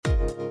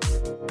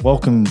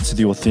Welcome to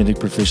the Authentic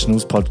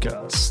Professionals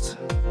Podcast.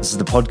 This is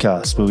the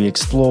podcast where we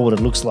explore what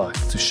it looks like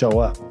to show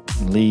up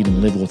and lead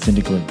and live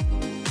authentically.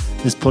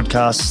 This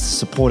podcast is to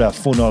support our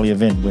fortnightly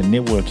event where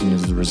networking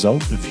is the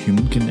result of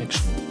human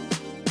connection.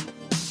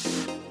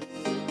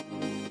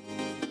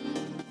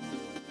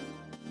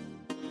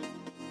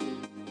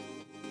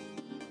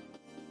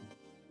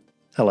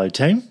 Hello,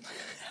 team.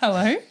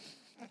 Hello.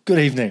 Good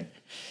evening.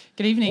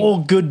 Good evening.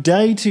 Or good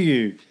day to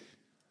you,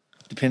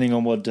 depending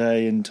on what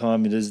day and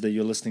time it is that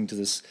you're listening to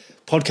this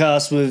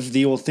podcast with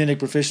the Authentic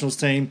Professionals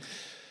team.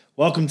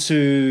 Welcome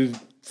to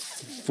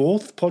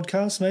fourth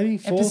podcast, maybe?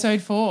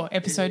 Episode 4.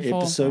 Episode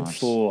 4. Episode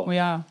 4. We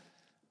are.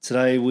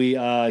 Today we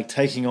are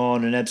taking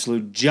on an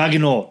absolute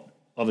juggernaut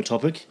of a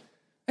topic.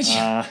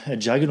 A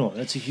juggernaut.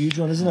 That's a huge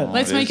one, isn't it?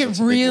 Let's make it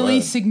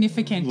really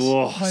significant.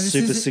 Oh, This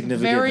super is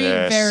significant. Very,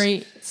 Yes.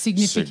 very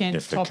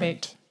significant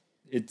topic.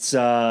 It's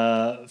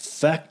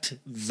fact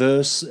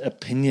versus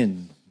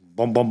opinion.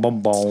 Bom, bom,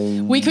 bom,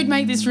 bom. We could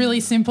make this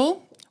really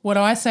simple. What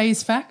I say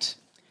is fact.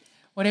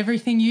 What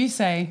everything you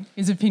say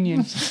is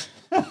opinion.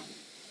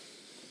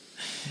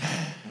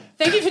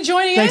 Thank you for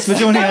joining Thanks us. for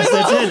joining us.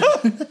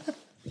 That's it.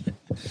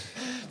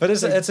 But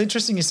it's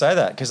interesting you say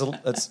that because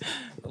it's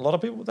a lot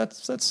of people.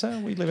 That's how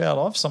we live our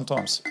lives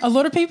sometimes. A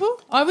lot of people,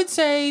 I would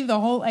say the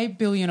whole 8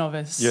 billion of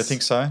us. You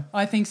think so?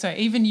 I think so.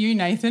 Even you,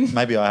 Nathan.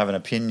 Maybe I have an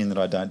opinion that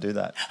I don't do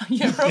that.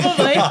 Yeah,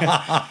 probably.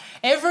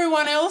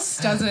 Everyone else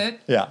does it,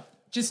 Yeah.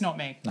 just not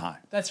me. No.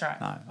 That's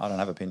right. No, I don't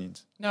have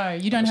opinions. No,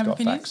 you don't just have got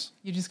opinions? facts.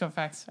 You just got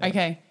facts. Yeah.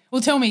 Okay.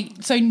 Well, tell me.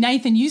 So,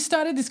 Nathan, you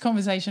started this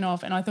conversation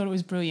off and I thought it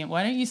was brilliant.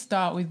 Why don't you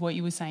start with what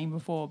you were saying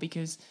before,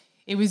 because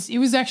it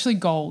was actually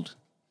gold.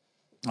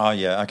 Oh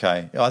yeah,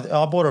 okay.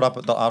 I brought it up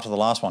after the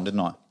last one, didn't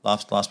I?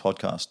 Last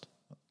podcast.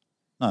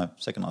 No,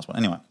 second last one.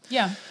 Anyway,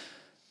 Yeah.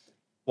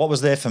 what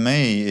was there for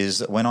me is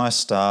that when I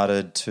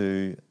started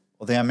the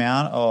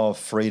amount of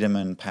freedom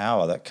and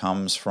power that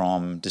comes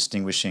from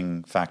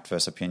distinguishing fact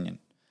versus opinion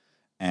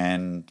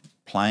and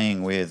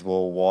playing with,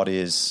 well,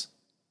 what's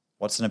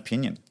an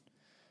opinion?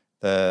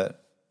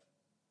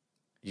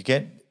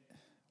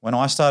 When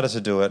I started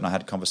to do it, and I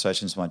had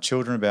conversations with my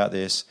children about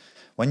this,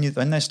 when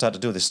they start to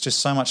do it, there's just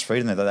so much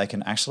freedom there that they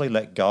can actually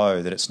let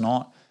go, that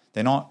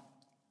they're not,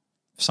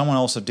 if someone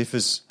else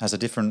has a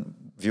different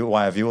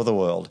way of view of the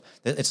world,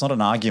 it's not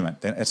an argument.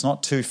 It's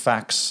not two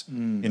facts,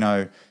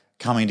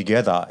 coming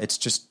together. It's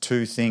just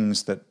two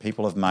things that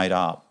people have made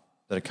up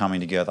that are coming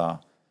together,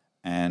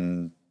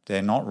 and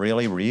they're not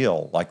really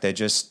real. Like they're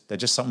just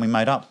something we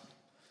made up.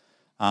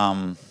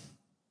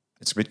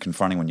 It's a bit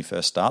confronting when you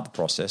first start the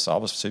process. I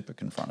was super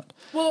confronted.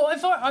 Well,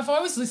 if I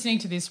was listening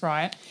to this,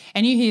 right,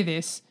 and you hear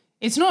this,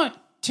 it's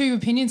not two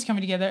opinions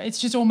coming together. It's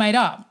just all made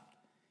up.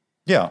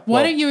 Yeah.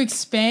 Why don't you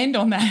expand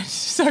on that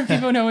so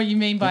people know what you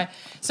mean by?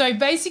 So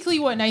basically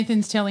what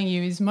Nathan's telling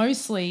you is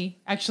mostly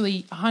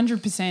actually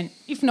 100%,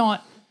 if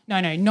not,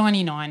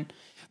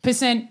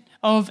 99%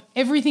 of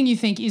everything you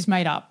think is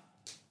made up.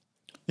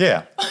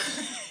 Yeah.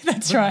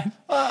 That's right. Do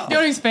you want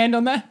to expand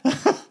on that?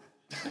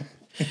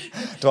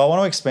 Do I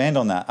want to expand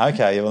on that?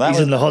 Okay. Well, He's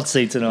in the hot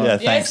seat tonight. Yeah,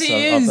 Yes, thanks.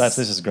 he is. This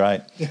is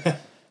great.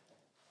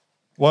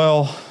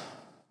 Well,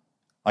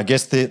 I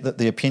guess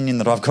the opinion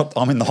that I've got,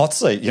 I'm in the hot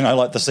seat.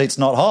 Like the seat's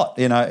not hot.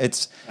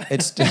 It's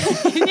It's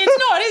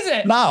not, is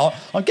it? no.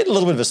 I'm getting a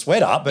little bit of a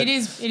sweat up, but It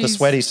is. the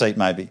sweaty seat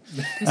maybe.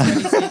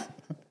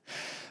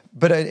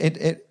 But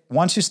it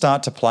once you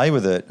start to play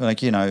with it, like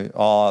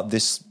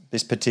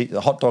this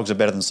particular hot dogs are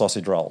better than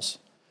sausage rolls.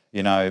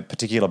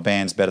 Particular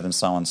band's better than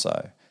so and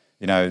so.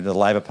 The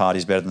Labor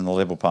Party's better than the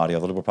Liberal Party, or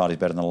the Liberal Party's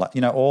better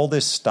than all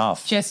this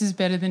stuff. Jess is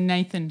better than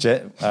Nathan.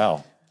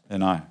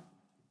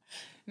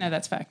 No,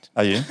 that's fact.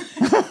 Are you?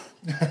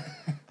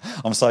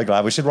 I'm so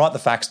glad. We should write the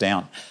facts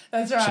down.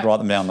 That's We should right. write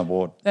them down on the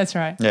board. That's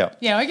right. Yeah.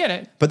 Yeah, I get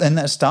it. But then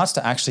that starts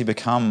to actually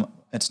become,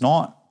 it's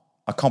not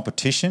a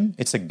competition,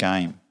 it's a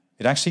game.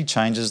 It actually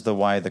changes the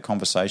way the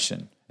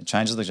conversation, it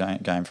changes the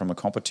game from a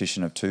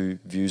competition of two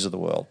views of the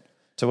world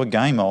to a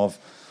game of,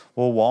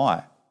 well,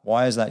 why?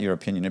 Why is that your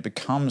opinion? It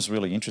becomes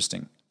really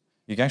interesting.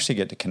 You actually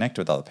get to connect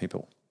with other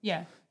people.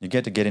 Yeah. You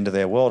get to get into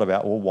their world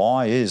about, well,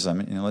 why is,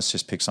 let's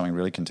just pick something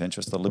really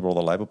contentious, the Liberal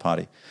or the Labor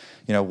Party.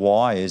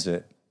 Why is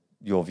it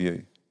your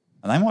view?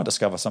 And they might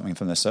discover something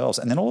from themselves.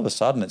 And then all of a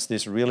sudden it's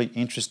this really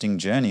interesting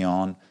journey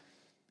on,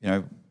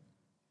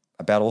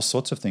 about all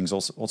sorts of things,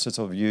 all sorts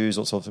of views,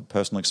 all sorts of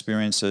personal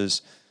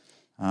experiences.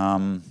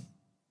 And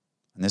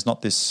there's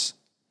not this,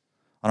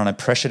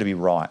 pressure to be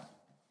right.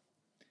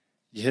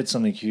 You hit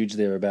something huge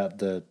there about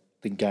the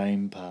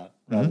game part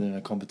rather than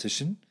a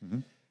competition. Mm-hmm.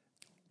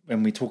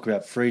 When we talk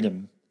about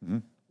freedom,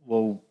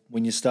 well,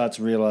 when you start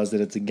to realise that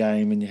it's a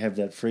game and you have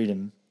that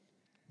freedom,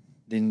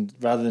 then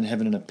rather than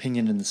having an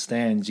opinion in the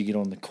stands, you get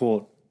on the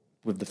court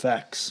with the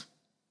facts.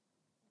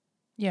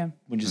 Yeah.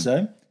 Would you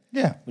say?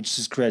 Yeah. Which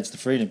just creates the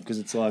freedom, because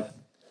it's like,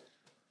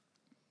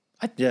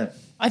 I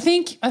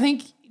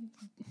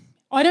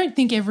don't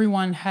think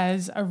everyone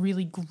has a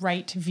really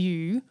great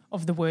view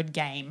of the word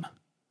game.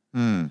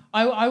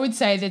 I would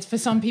say that for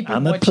some people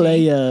I'm a watching,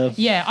 player.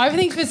 yeah, I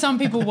think for some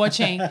people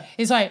watching,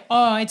 it's like,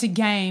 oh, it's a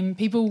game.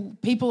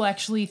 People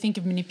actually think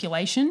of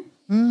manipulation.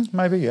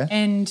 Maybe, yeah.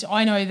 And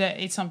I know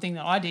that it's something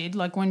that I did.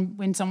 Like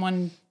when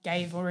someone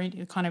gave or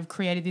kind of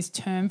created this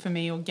term for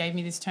me or gave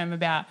me this term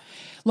about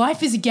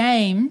life is a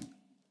game,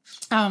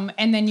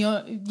 and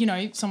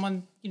then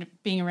someone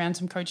being around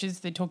some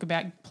coaches that talk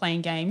about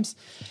playing games.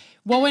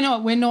 Well,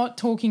 we're not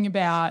talking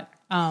about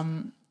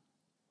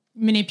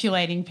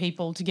manipulating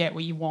people to get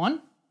what you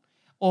want,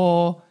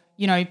 or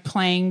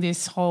playing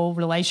this whole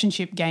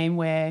relationship game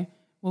where,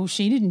 well,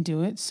 she didn't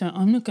do it, so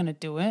I'm not going to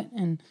do it.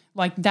 And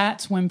like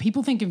that's when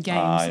people think of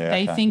games,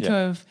 they think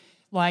of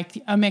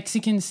like a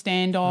Mexican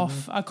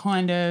standoff, a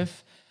kind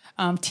of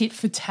tit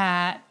for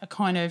tat, a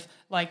kind of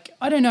like,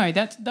 I don't know.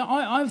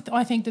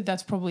 I think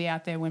that's probably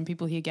out there when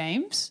people hear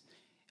games.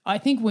 I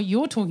think what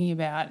you're talking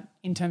about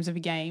in terms of a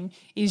game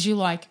is you're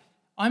like,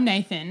 I'm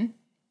Nathan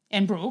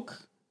and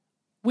Brooke.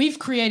 We've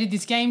created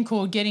this game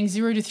called Getting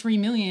 0 to 3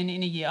 million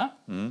in a year.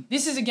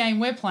 This is a game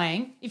we're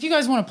playing. If you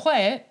guys want to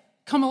play it,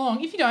 come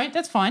along. If you don't,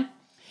 that's fine.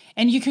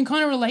 And you can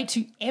kind of relate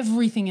to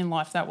everything in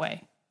life that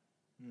way.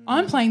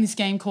 I'm playing this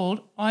game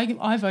called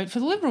I Vote for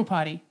the Liberal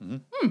Party.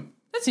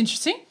 That's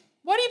interesting.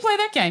 Why do you play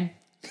that game?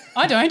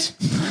 I don't.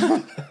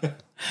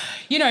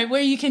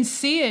 Where you can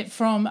see it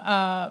from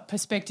a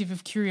perspective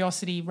of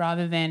curiosity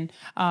rather than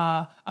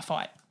a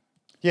fight.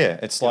 Yeah,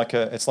 it's like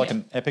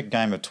an epic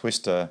game of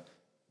Twister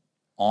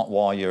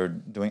while you're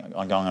going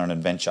on an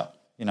adventure.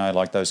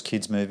 Like those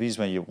kids' movies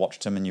where you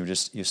watched them and you're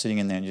sitting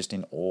in there and just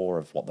in awe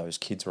of what those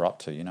kids are up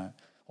to. What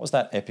was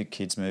that epic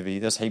kids movie?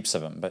 There's heaps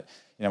of them, but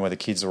where the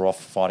kids are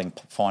off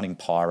finding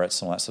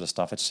pirates and all that sort of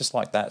stuff. It's just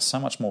like that. It's so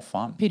much more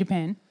fun. Peter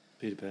Pan.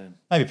 Maybe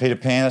Peter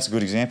Pan. That's a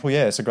good example.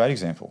 Yeah, it's a great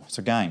example. It's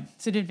a game.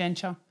 It's an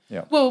adventure.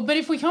 Yeah. Well, but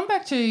if we come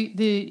back to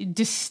the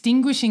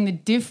distinguishing the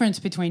difference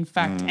between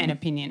fact and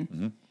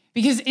opinion.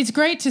 Because it's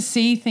great to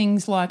see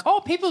things like, oh,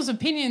 people's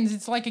opinions,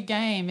 it's like a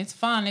game, it's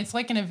fun, it's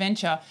like an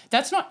adventure.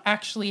 That's not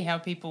actually how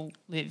people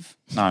live.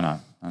 No.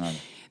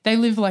 They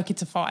live like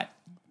it's a fight.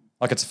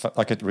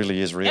 Like it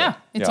really is real. Yeah,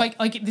 it's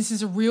like this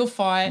is a real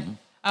fight.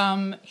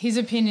 His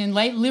opinion,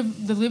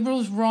 the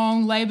Liberals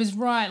wrong, Labor's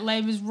right,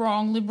 Labor's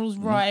wrong, Liberals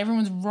right,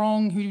 everyone's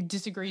wrong who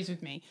disagrees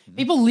with me.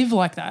 People live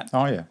like that.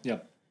 Oh, yeah.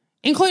 Yep.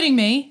 Including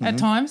me at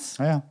times.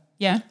 Oh, yeah.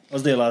 Yeah. I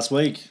was there last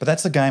week. But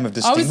that's the game of I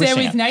distinguishing was there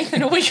with it.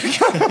 Nathan a week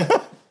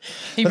ago.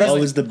 I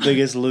was the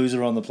biggest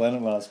loser on the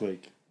planet last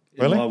week.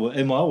 Really?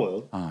 In my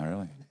world. Oh,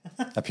 really?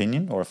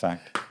 Opinion or a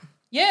fact?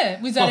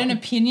 Yeah, was that an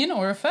opinion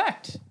or a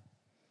fact?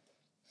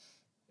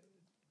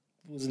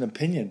 It was an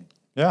opinion.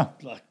 Yeah.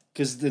 Like,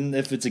 because then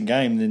if it's a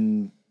game,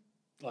 then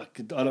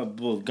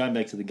going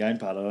back to the game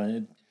part,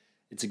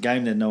 it's a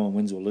game that no one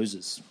wins or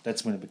loses.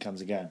 That's when it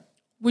becomes a game.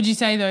 Would you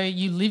say, though,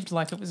 you lived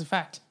like it was a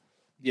fact?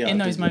 Yeah,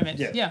 in I those did.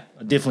 moments? Yeah.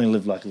 I definitely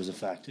lived like it was a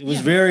fact. It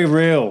was very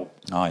real.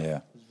 Oh, yeah.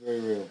 It was very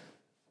real.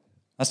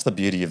 That's the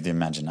beauty of the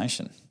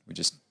imagination. We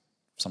just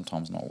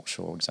sometimes not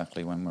sure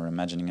exactly when we're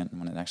imagining it and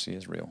when it actually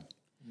is real.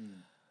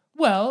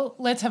 Well,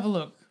 let's have a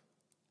look.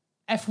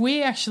 If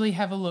we actually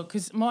have a look,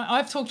 because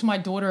I've talked to my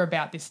daughter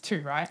about this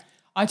too, right?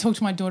 I talked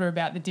to my daughter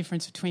about the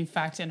difference between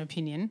fact and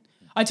opinion.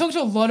 I talked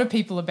to a lot of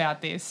people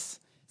about this,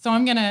 so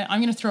I'm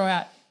gonna throw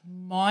out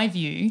my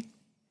view.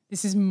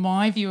 This is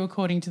my view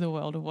according to the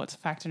world of what's a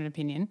fact and an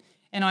opinion,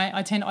 and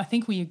I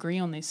think we agree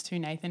on this too,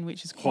 Nathan,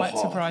 which is quite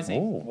surprising.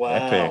 Oh, Wow.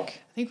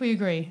 epic. I think we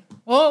agree.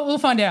 Well, we'll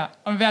find out.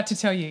 I'm about to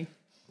tell you.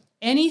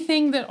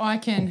 Anything that I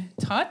can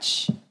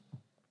touch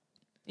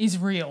is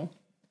real.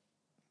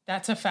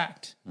 That's a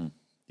fact. Yep.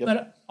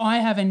 But I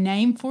have a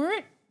name for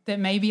it that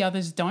maybe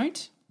others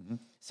don't.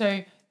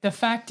 So the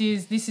fact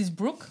is this is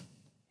Brooke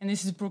and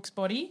this is Brooke's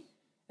body.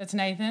 That's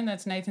Nathan.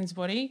 That's Nathan's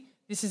body.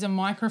 This is a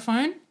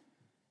microphone.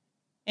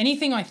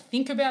 Anything I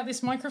think about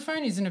this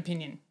microphone is an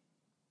opinion.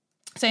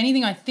 So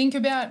anything I think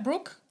about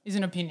Brooke is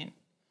an opinion.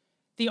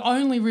 The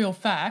only real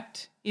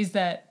fact is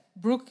that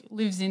Brooke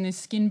lives in this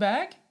skin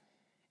bag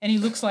and he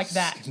looks like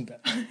that.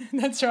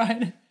 That's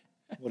right.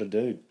 What a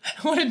dude.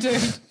 What a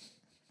dude.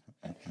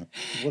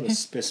 What a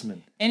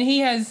specimen. And he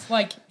has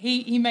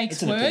he makes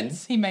It's an opinion.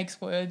 words. He makes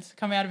words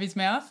come out of his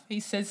mouth. He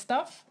says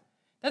stuff.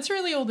 That's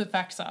really all the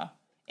facts are.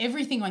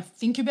 Everything I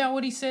think about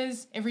what he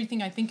says,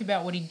 everything I think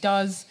about what he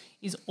does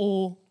is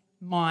all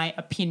my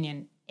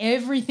opinion.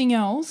 Everything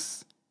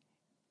else,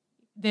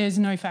 there's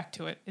no fact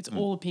to it. It's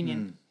all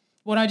opinion.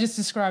 What I just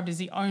described is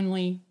the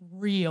only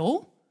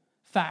real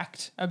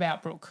fact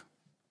about Brooke.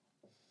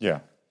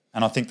 Yeah.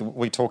 And I think that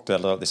we talked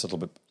about this a little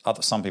bit.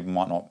 Some people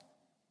might not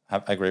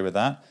agree with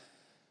that.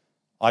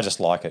 I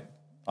just like it.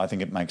 I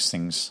think it makes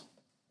things...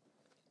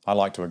 I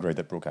like to agree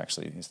that Brooke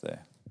actually is there.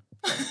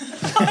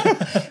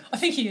 I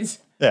think he is.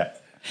 Yeah,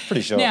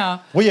 pretty sure.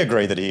 Now- we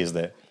agree that he is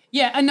there.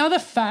 Yeah, another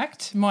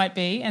fact might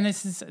be, and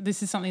this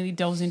is something that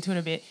delves into it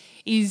a bit,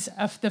 is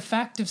the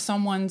fact of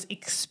someone's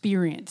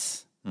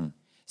experience.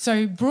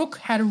 So Brooke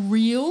had a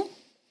real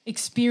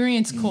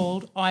experience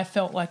called I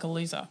felt like a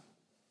loser.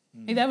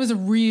 That was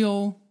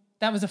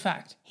a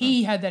fact.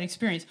 He had that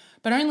experience,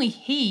 but only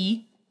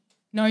he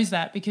knows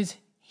that because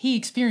he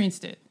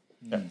experienced it.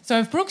 So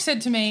if Brooke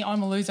said to me,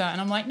 I'm a loser,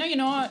 and I'm like, no, you're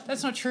not,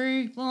 that's not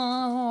true,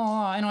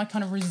 and I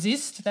kind of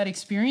resist that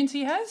experience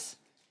he has,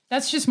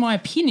 that's just my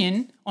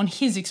opinion on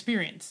his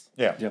experience.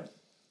 Yeah. Yep.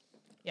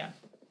 Yeah.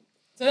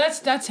 So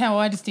that's how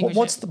I distinguish it.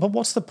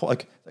 What's the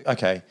point? Like,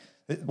 okay,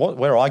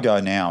 where I go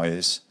now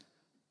is,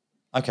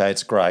 okay,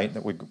 it's great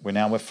that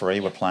we're free,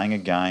 we're playing a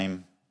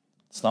game.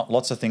 It's not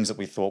lots of things that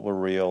we thought were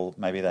real,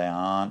 maybe they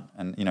aren't,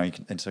 and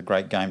it's a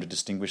great game to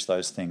distinguish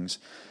those things.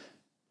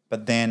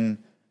 But then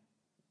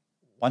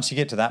once you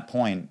get to that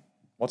point,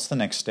 what's the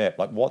next step?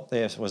 Like what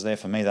was there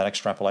for me, that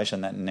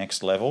extrapolation, that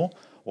next level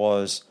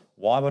was,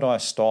 why would I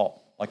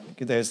stop? Like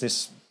there's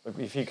this,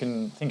 if you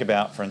can think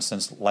about, for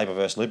instance, Labor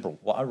versus Liberal.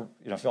 Well,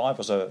 if I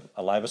was a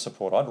Labor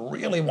supporter, I'd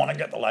really want to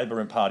get the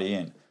Labor Party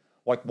in.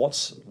 Like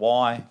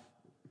why?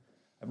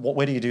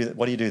 What do you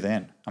do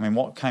then? I mean,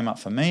 what came up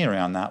for me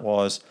around that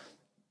was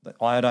that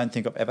I don't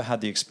think I've ever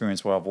had the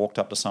experience where I've walked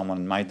up to someone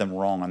and made them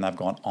wrong and they've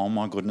gone, oh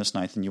my goodness,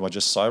 Nathan, you are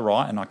just so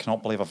right and I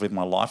cannot believe I've lived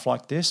my life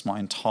like this, my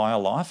entire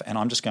life, and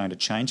I'm just going to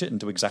change it and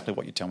do exactly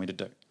what you tell me to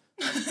do.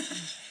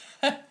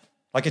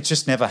 Like it's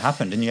just never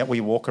happened, and yet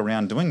we walk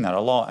around doing that a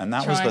lot, and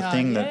that was the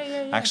thing that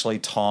actually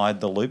tied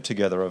the loop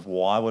together of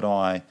why would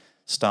I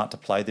start to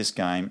play this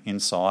game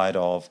inside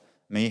of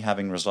me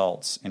having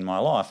results in my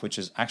life, which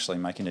is actually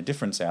making a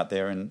difference out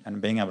there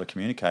and being able to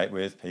communicate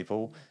with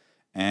people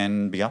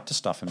and be up to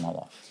stuff in my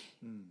life.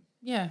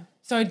 Yeah.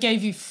 So it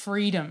gave you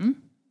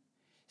freedom.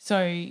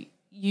 So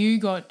you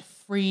got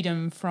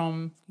freedom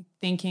from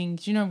thinking,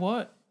 do you know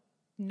what?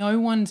 No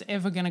one's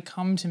ever going to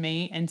come to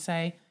me and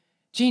say,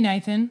 gee,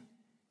 Nathan,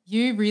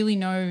 you really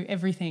know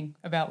everything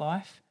about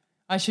life.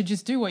 I should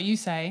just do what you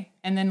say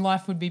and then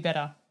life would be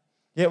better.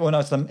 Yeah, well, no,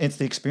 it's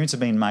the experience of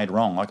being made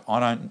wrong. Like I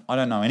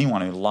don't know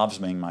anyone who loves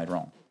being made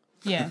wrong.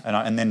 Yeah.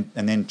 and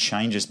then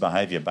changes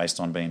behaviour based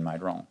on being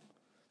made wrong.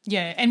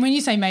 Yeah, and when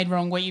you say made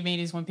wrong, what you mean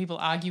is when people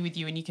argue with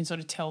you and you can sort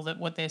of tell that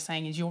what they're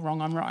saying is you're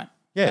wrong, I'm right.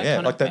 Yeah,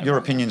 like that. Your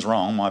opinion's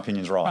wrong, my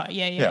opinion's right. Right,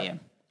 yeah.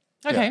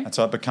 Okay. Yeah. And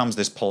so it becomes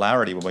this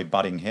polarity where we're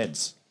butting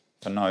heads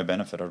for no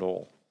benefit at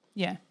all.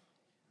 Yeah.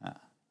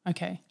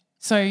 Okay.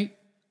 So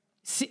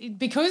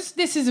because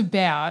this is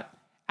about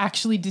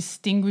actually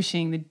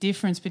distinguishing the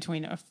difference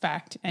between a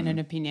fact and an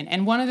opinion,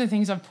 and one of the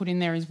things I've put in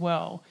there as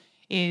well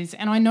is,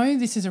 and I know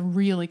this is a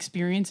real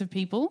experience of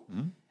people,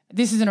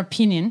 this is an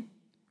opinion,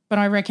 but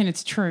I reckon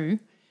it's true,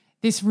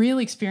 this real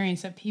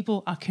experience that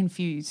people are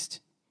confused.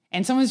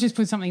 And someone's just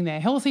put something there,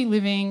 healthy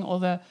living or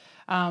the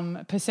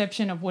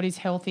perception of what is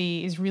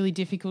healthy is really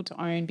difficult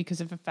to own because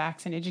of the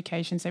facts, and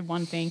education say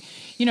one thing.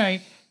 I'll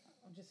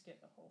just get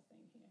the whole thing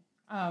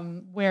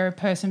here. Where a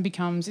person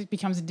becomes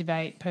a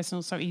debate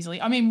personal so easily.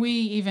 I mean, we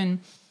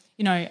even,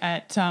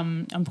 at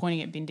I'm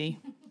pointing at Bindi.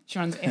 She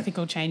runs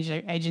Ethical Change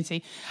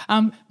Agency.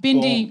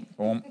 Bindi.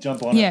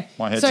 Jump on yeah. it.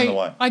 My head's in the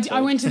way.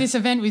 I went to this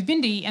event with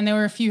Bindi and there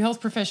were a few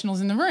health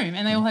professionals in the room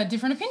and they all had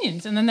different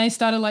opinions, and then they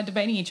started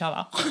debating each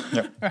other.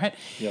 Yep. Right?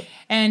 Yep.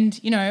 And,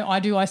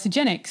 I do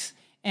isogenics,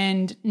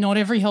 and not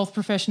every health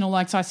professional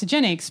likes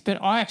isogenics, but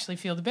I actually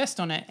feel the best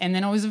on it. And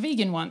then I was a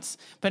vegan once,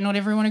 but not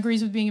everyone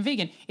agrees with being a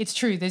vegan. It's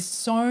true. There's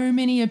so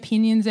many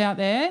opinions out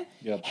there.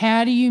 Yep.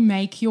 How do you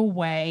make your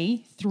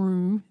way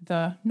through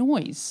the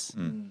noise?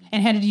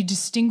 And how did you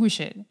distinguish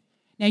it?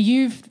 Now,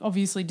 you've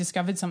obviously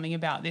discovered something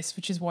about this,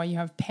 which is why you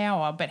have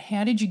power, but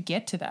how did you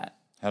get to that?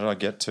 How did I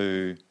get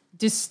to...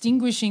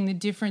 Distinguishing the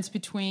difference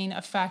between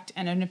a fact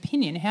and an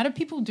opinion. How do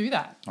people do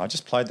that? I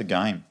just played the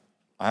game.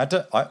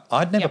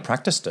 I'd never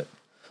practiced it.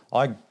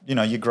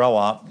 You grow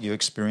up, you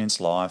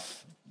experience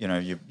life,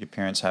 your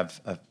parents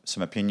have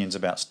some opinions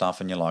about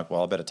stuff and you're like,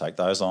 well, I better take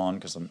those on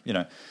because I'm,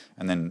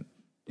 and then,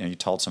 you're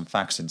told some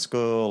facts in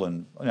school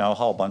and, a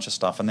whole bunch of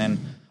stuff. And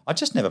then I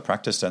just never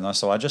practiced it. And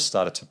so I just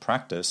started to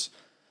practice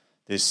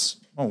this,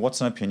 what's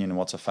an opinion and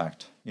what's a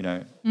fact,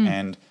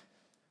 and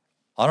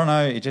I don't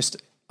know,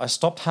 I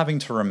stopped having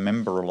to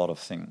remember a lot of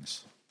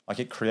things. Like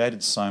it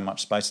created so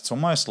much space. It's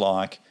almost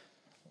like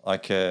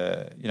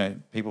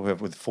people who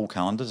have with full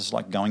calendars, it's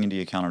like going into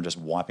your calendar and just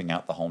wiping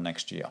out the whole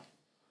next year,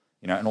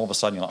 and all of a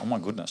sudden you're like, oh my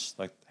goodness,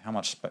 like how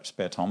much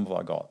spare time have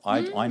I got?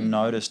 I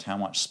noticed how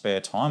much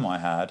spare time I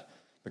had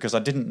because I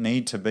didn't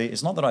need to be,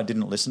 it's not that I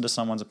didn't listen to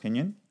someone's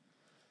opinion,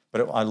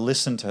 but I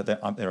listened to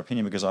their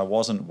opinion because I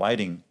wasn't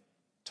waiting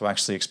to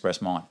actually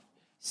express mine.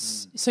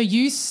 So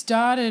you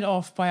started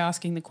off by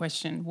asking the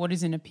question, what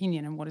is an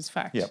opinion and what is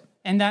fact? Yep.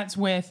 And that's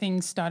where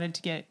things started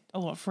to get a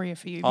lot freer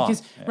for you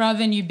because rather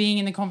than you being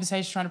in the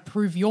conversation trying to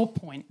prove your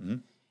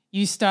point,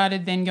 you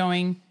started then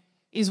going,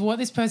 is what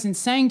this person's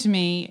saying to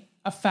me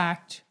a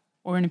fact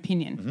or an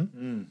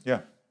opinion? Yeah.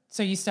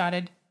 So you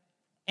started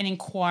an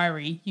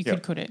inquiry, you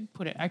could put it.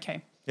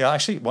 Okay. Yeah,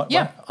 actually,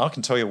 I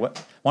can tell you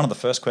one of the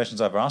first questions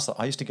I ever asked,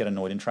 I used to get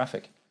annoyed in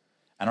traffic.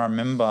 And I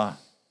remember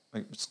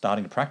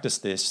starting to practice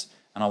this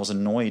and I was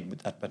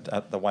annoyed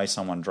at the way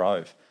someone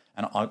drove.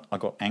 And I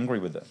got angry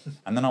with it.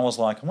 And then I was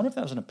like, I wonder if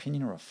that was an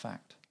opinion or a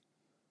fact.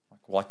 Like,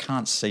 well, I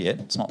can't see it.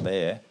 It's not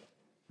there.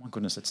 my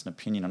goodness, it's an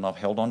opinion, and I've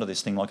held on to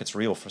this thing like it's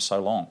real for so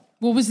long.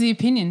 What was the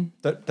opinion?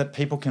 That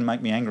people can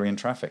make me angry in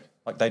traffic.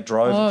 Like they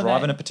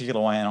drive in a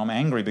particular way, and I'm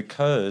angry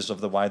because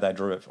of the way they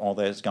drove, or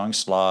they're going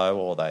slow,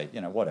 or they,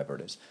 whatever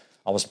it is.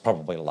 I was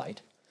probably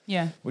late.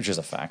 Yeah. Which is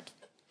a fact.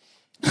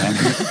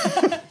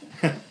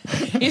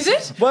 Is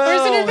it? Well, or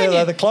is it an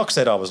opinion? the clock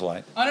said I was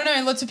late. I don't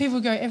know. Lots of people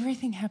go,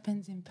 everything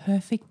happens in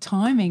perfect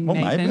timing, Well,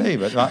 Nathan.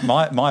 maybe, but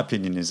my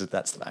opinion is that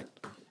that's the fact.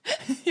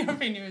 Your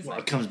opinion was Well,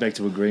 like, it comes back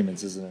to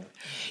agreements, isn't it?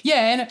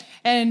 yeah,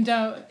 and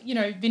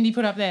Bindi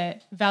put up there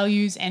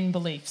values and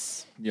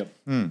beliefs. Yep.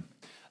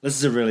 This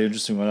is a really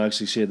interesting one. I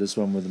actually shared this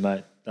one with a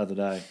mate the other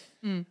day.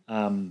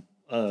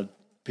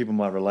 People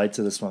might relate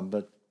to this one,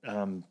 but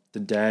the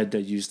dad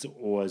that used to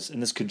always,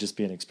 and this could just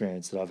be an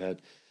experience that I've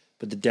had,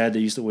 but the dad that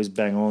used to always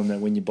bang on that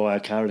when you buy a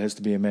car, it has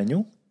to be a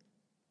manual.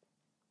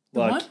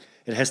 What?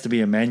 It has to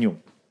be a manual.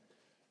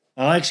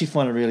 And I actually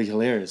find it really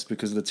hilarious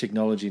because of the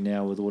technology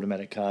now with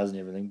automatic cars and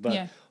everything. But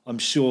Yeah. I'm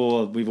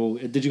sure we've all.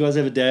 Did you guys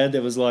have a dad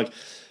that was like,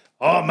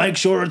 "Oh, make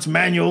sure it's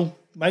manual.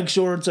 Make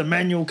sure it's a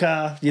manual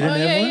car." You didn't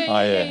have one?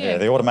 Oh, yeah.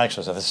 The automatics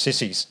are the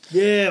sissies.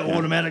 Yeah,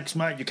 automatics,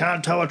 mate. You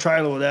can't tow a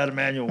trailer without a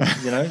manual.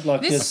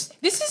 Like This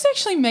is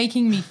actually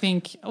making me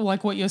think,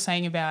 like what you're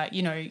saying about,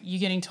 you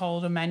getting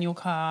told a manual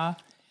car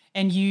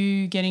and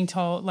you getting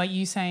told, like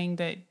you saying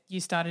that you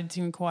started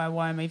to inquire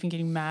why I'm even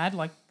getting mad,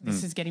 like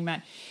this is getting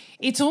mad.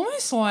 It's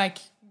almost like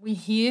we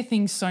hear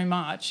things so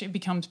much, it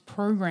becomes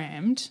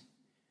programmed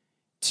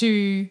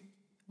to,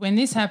 when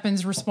this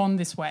happens, respond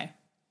this way.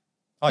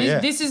 Oh, yeah.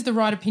 This is the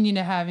right opinion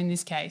to have in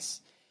this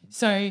case.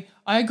 So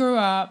I grew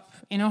up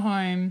in a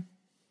home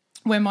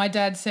where my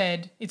dad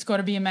said it's got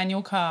to be a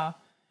manual car,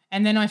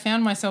 and then I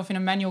found myself in a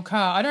manual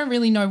car. I don't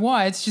really know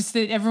why. It's just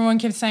that everyone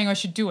kept saying I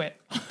should do it.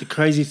 the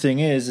crazy thing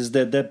is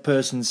that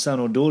person's son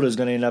or daughter is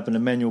going to end up in a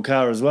manual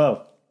car as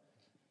well.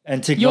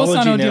 And technology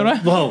Your son or now.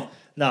 daughter?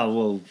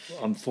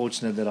 I'm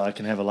fortunate that I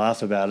can have a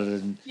laugh about it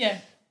and Yeah.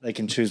 they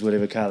can choose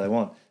whatever car they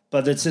want.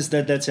 But it's just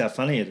that's how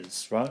funny it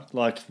is, right?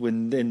 Like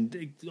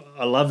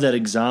I love that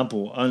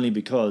example only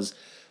because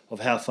of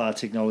how far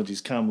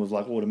technology's come with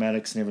like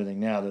automatics and everything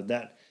now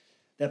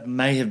that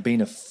may have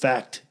been a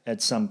fact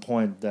at some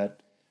point that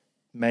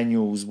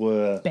manuals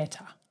were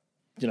Better.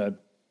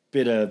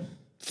 better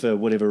for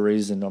whatever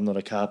reason. I'm not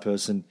a car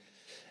person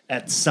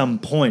at some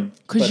point.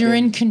 Because But you're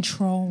then- in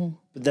control.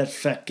 But that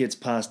fact gets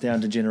passed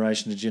down to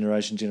generation to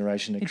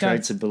generation. It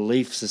creates does. a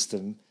belief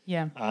system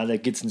Yeah.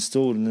 that gets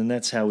installed, and then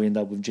that's how we end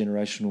up with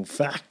generational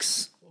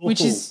facts. Which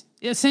Ooh, is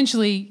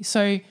essentially,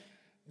 so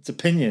it's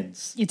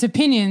opinions. it's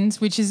opinions,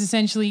 which is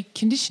essentially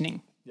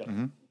conditioning. Yep.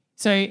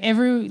 So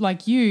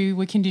you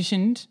were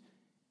conditioned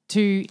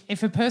to,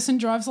 if a person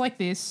drives like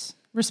this,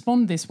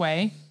 respond this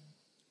way.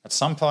 At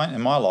some point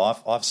in my life,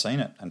 I've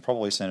seen it and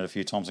probably seen it a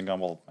few times and gone,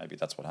 well, maybe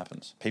that's what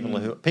happens.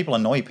 People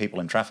annoy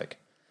people in traffic.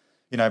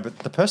 But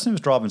the person who's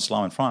driving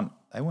slow in front,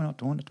 they were not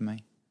doing it to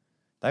me.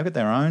 They've got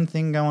their own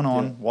thing going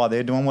on while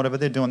they're doing whatever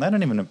they're doing. They're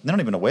not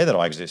even aware that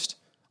I exist.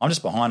 I'm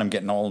just behind them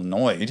getting all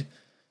annoyed,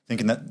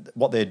 thinking that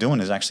what they're doing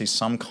is actually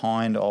some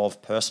kind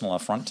of personal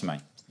affront to me.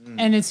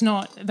 And it's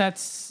not,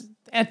 that's,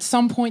 at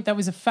some point that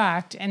was a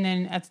fact, and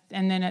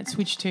then it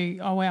switched to,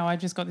 oh wow, I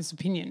just got this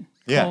opinion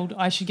called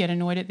I should get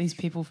annoyed at these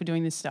people for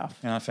doing this stuff.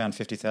 And I found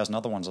 50,000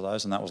 other ones of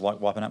those, and that was like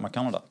wiping out my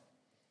calendar.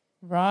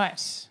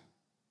 Right.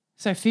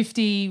 So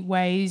 50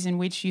 ways in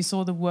which you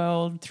saw the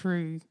world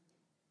through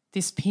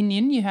this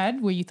opinion you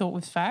had where you thought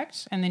was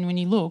fact, and then when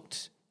you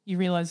looked, you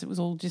realised it was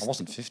all just It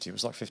wasn't 50, it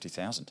was like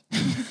 50,000.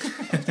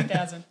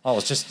 50,000. I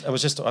just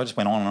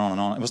went on and on and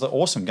on. It was an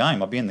awesome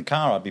game. I'd be in the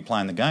car, I'd be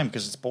playing the game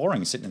because it's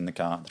boring sitting in the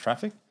car, the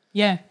traffic.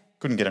 Yeah.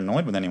 Couldn't get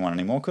annoyed with anyone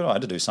anymore, could I? I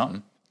had to do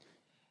something.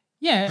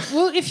 Yeah.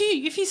 Well, if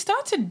you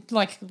start to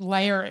like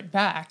layer it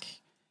back,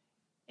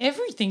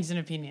 everything's an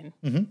opinion.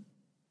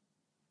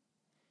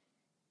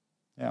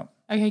 Yeah.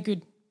 Okay,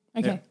 good.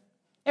 Okay. Yeah.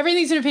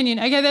 Everything's an opinion.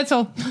 Okay, that's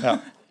all.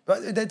 Yeah.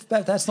 But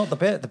that's not the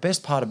best. The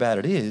best part about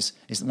it is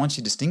that once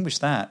you distinguish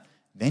that,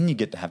 then you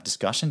get to have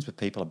discussions with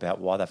people about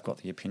why they've got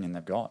the opinion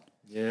they've got.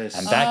 Yes.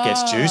 And that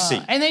gets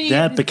juicy. And then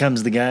That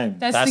becomes the game.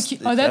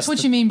 that's what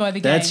the- you mean by the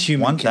game. That's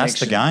human That's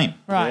the connection. game.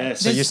 Right.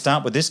 Yes. So you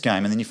start with this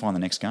game and then you find the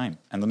next game.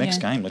 And the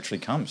next Yeah. game literally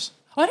comes.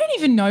 I don't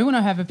even know when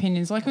I have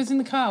opinions. Like I was in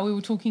the car, we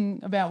were talking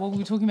about what we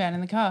were talking about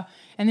in the car,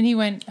 and then he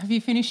went, "Have you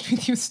finished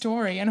with your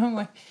story?" And I'm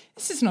like,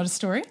 "This is not a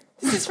story.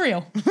 This is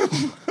real."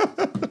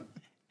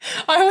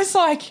 I was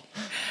like,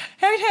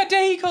 "How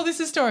dare you call this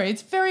a story?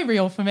 It's very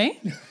real for me."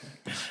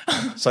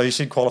 So you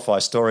should qualify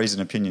stories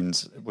and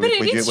opinions. But it's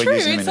We're true.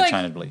 using them It's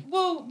interchangeably. like,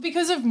 well,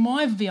 because of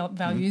my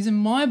values and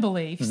my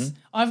beliefs,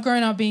 I've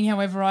grown up being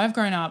however I've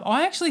grown up.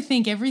 I actually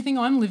think everything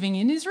I'm living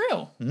in is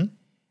real. And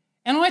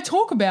I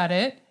talk about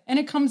it and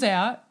it comes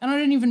out and I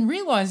don't even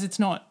realize it's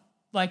not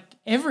like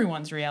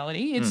everyone's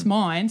reality. It's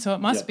mine. So it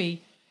must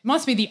be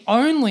the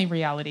only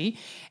reality.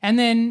 And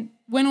then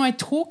when I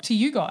talk to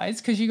you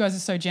guys, because you guys are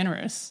so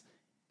generous,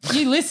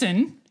 you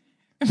listen.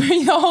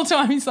 The whole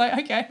time he's like,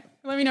 okay,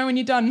 let me know when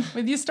you're done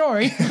with your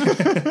story.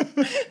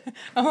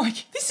 I'm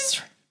like, this is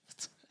true.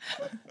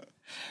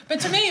 But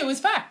to me, it was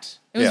fact.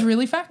 It was Yeah.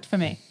 really fact for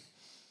me.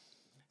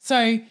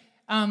 So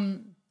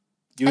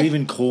You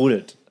even called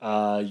it.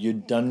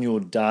 You'd done your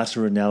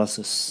data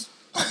analysis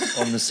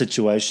on the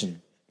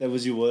situation. That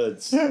was your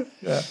words.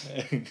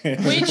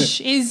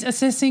 which is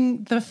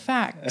assessing the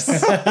facts.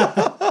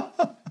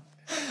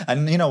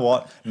 And you know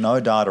what? No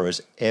data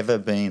has ever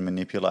been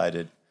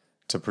manipulated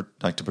to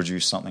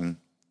produce something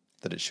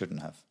that it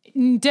shouldn't have.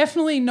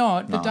 Definitely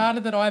not the data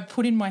that I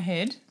put in my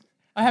head.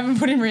 I haven't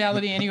put in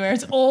reality anywhere.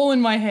 It's all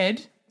in my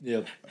head.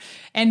 Yep.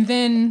 And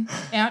then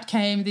out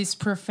came this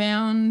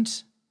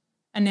profound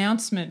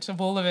announcement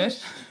of all of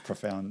it.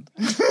 Profound.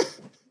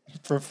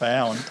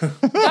 Profound.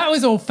 That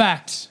was all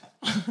fact.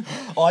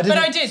 I didn't. But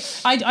I did.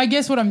 I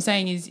guess what I'm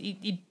saying is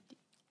it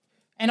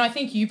and I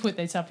think you put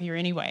this up here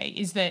anyway,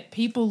 is that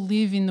people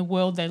live in the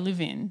world they live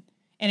in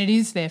and it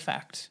is their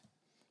fact.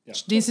 Yep.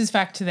 This is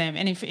fact to them.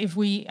 And if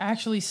we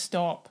actually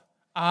stop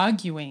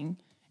arguing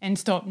and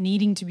stop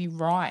needing to be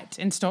right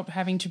and stop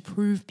having to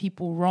prove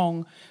people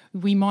wrong,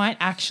 we might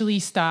actually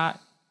start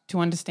to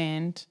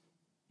understand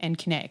and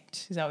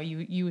connect. Is that what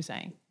you were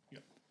saying?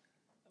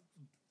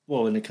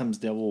 Well, and it comes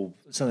down. Well,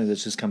 something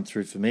that's just come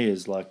through for me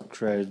is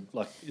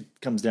it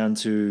comes down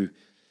to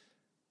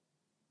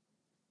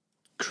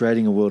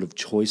creating a world of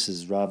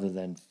choices rather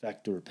than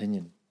fact or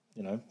opinion.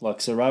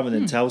 So rather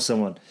than tell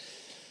someone,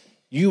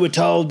 you were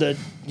told that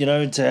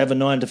to have a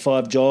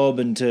 9-to-5 job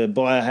and to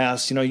buy a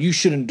house, you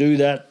shouldn't do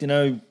that.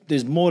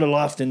 There's more to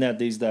life than that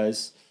these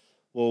days.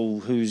 Well,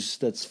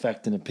 that's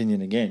fact and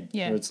opinion again?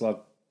 Yeah. Where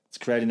it's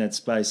creating that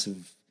space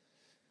of,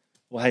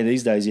 well, hey,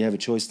 these days you have a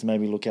choice to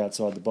maybe look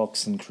outside the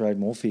box and create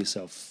more for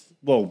yourself.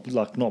 Well,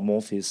 not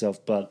more for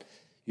yourself, but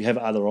you have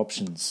other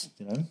options,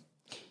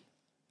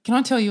 Can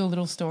I tell you a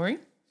little story?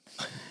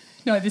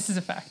 No, this is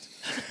a fact.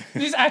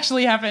 This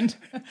actually happened.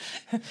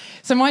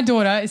 So my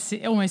daughter is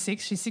almost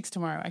 6. She's 6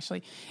 tomorrow,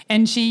 actually.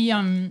 And she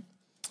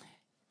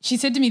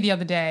said to me the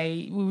other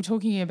day, we were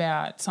talking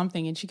about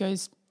something, and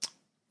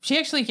she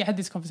actually had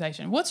this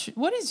conversation.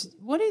 What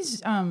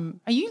is are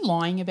you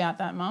lying about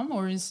that, Mum,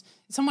 or is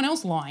someone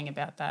else lying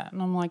about that?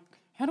 And I'm like,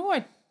 how do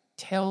I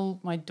tell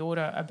my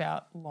daughter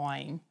about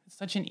lying? It's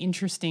such an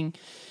interesting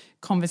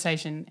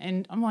conversation.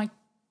 And I'm like,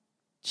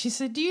 she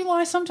said, do you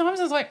lie sometimes?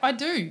 I was like, I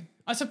do.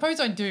 I suppose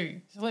I do.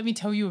 So let me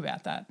tell you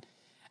about that.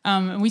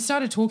 And we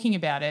started talking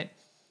about it,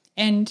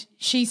 and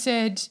she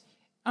said,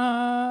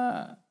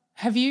 have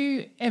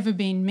you ever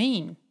been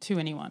mean to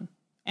anyone?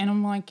 And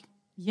I'm like,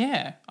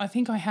 yeah, I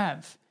think I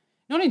have.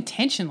 Not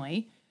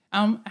intentionally.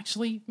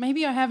 Actually,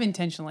 maybe I have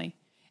intentionally.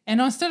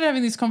 And I started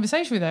having this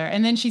conversation with her,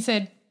 and then she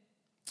said,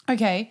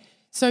 okay,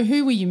 so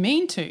who were you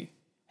mean to?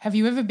 Have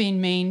you ever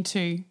been mean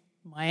to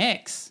my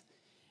ex,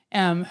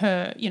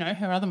 her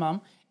other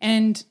mum?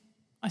 And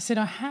I said,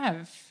 I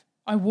have.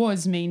 I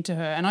was mean to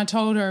her, and I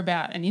told her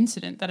about an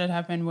incident that had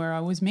happened where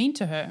I was mean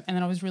to her, and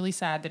then I was really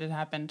sad that it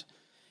happened,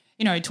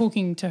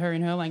 talking to her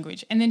in her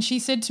language. And then she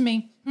said to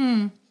me,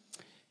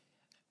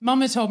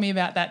 Mama told me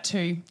about that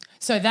too,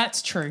 so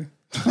that's true.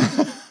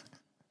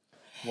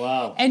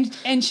 Wow.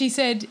 And she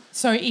said,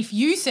 so if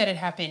you said it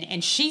happened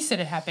and she said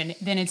it happened,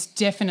 then it's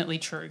definitely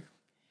true.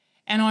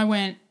 And I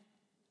went,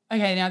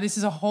 okay, now this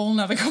is a whole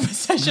nother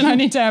conversation I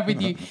need to have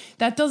with you.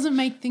 That doesn't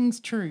make things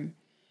true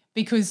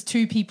because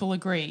two people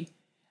agree.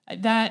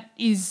 That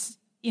is,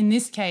 in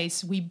this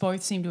case, we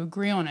both seem to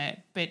agree on it,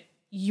 but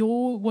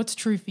what's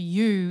true for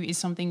you is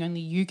something only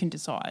you can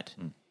decide.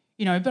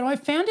 But I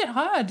found it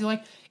hard.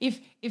 Like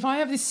if I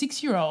have this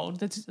 6-year-old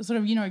that's sort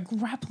of,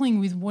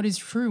 grappling with what is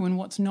true and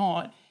what's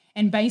not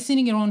and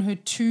basing it on her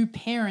two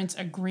parents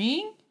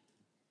agreeing,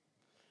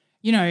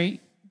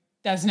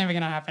 that's never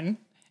going to happen.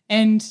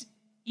 And,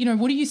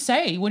 what do you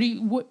say?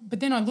 But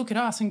then I look at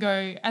us and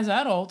go, as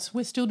adults,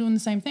 we're still doing the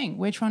same thing.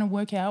 We're trying to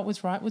work out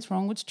what's right, what's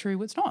wrong, what's true,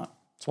 what's not.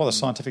 That's why the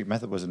scientific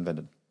method was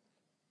invented.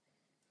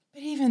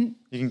 But even...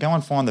 You can go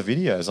and find the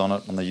videos on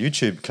it on the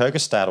YouTube,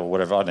 Kyrgyzstan or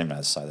whatever. I don't even know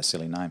how to say the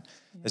silly name.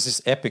 There's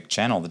this epic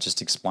channel that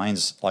just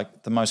explains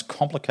the most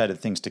complicated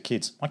things to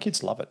kids. My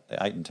kids love it. They're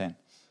 8 and 10.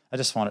 I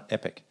just find it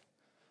epic.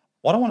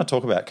 What I want to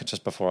talk about,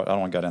 just before, I don't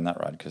want to go down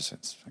that road because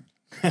it's...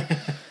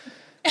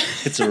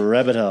 It's a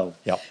rabbit hole.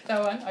 Yep.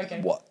 That one?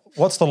 Okay.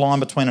 What's the line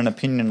between an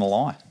opinion and a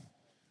lie?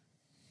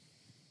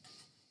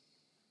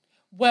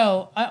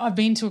 Well, I've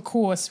been to a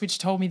course which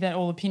told me that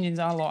all opinions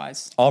are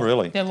lies. Oh,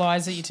 really? They're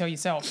lies that you tell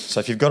yourself. So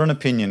if you've got an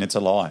opinion, it's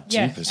a lie.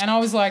 Yeah, Jeepers. and I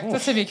was like,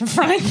 that's a bit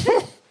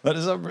confronting. That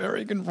is a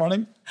very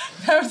confronting.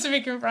 That was a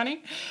bit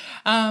confronting.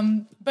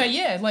 But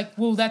yeah,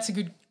 that's a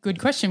good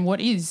question. What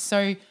is?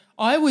 So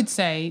I would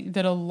say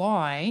that a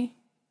lie,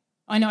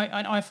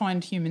 I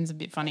find humans a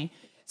bit funny.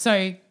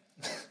 So,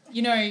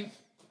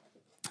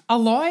 a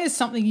lie is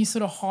something you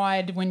sort of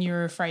hide when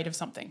you're afraid of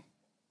something.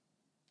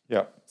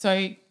 Yeah.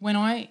 So when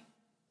I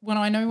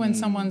know when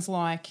someone's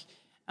like,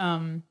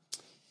 I'm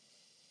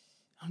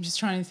just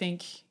trying to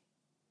think,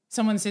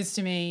 someone says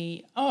to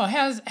me, oh,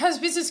 how's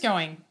business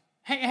going?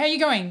 How are you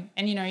going?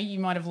 And, you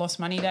might have lost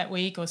money that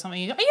week or something.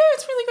 You go, oh, yeah,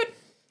 it's really good.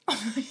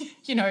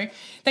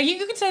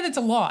 You could say that's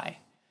a lie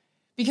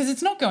because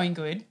it's not going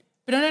good,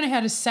 but I don't know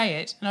how to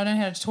say it and I don't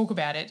know how to talk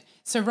about it.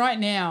 So right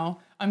now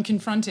I'm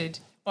confronted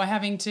by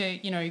having to,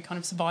 kind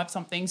of survive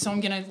something. So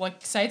I'm going to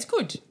say it's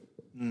good.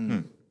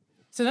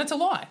 So that's a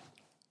lie.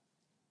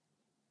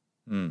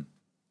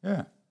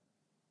 Yeah.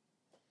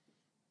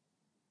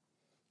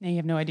 Now you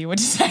have no idea what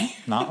to say.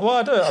 No, well,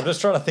 I do. I'm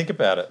just trying to think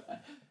about it.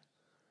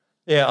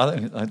 Yeah,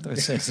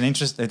 it's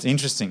interesting.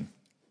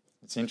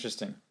 It's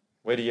interesting.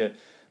 Where do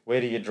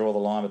you draw the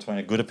line between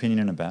a good opinion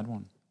and a bad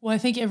one? Well, I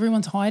think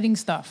everyone's hiding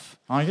stuff,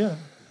 Oh yeah.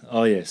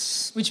 Oh,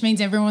 yes. which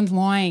means everyone's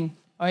lying.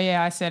 Oh,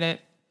 yeah, I said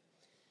it.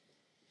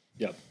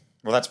 Yep.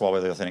 Well, that's why we're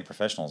the authentic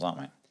professionals, aren't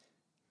we?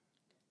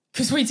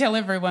 Because we tell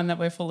everyone that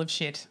we're full of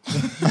shit.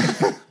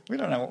 We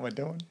don't know what we're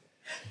doing.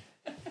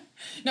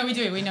 No, we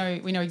do. We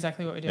know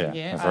exactly what we're doing.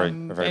 Yeah, Yeah,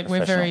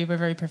 we're very we're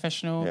very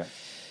professional. Yeah.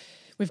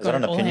 We've Is got that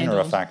an it all opinion or a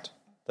handled. fact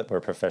that we're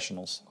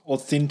professionals?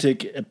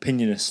 Authentic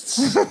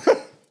opinionists.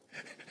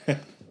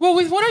 Well,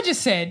 with what I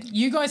just said,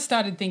 you guys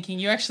started thinking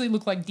you actually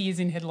look like deers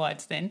in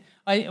headlights. Then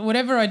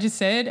whatever I just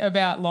said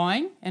about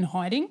lying and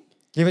hiding,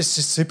 Yeah, but it's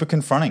just super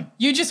confronting.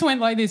 you just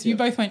went like this. You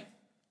both went.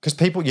 Because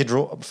people, I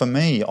draw the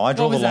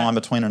was that? line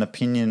between an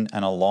opinion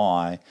and a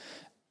lie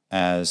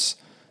as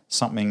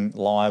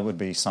lie would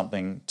be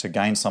something to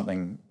gain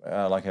something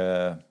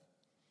there's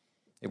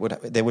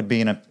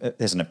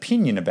an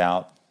opinion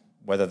about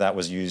whether that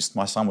was used.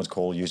 My son would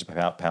call use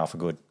power for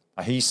good.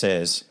 He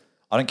says,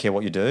 I don't care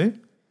what you do,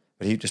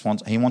 but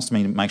he wants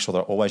me to make sure that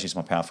I always use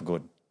my power for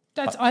good.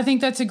 I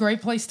think that's a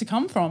great place to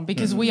come from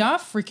because we are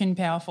freaking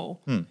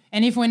powerful.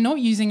 And if we're not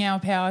using our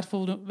power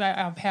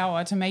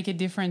to make a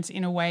difference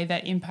in a way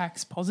that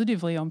impacts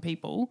positively on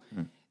people,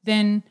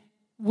 then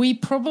we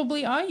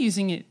probably are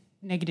using it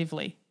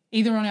negatively,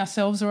 either on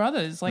ourselves or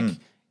others, like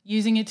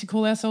using it to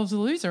call ourselves a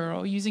loser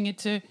or using it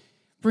to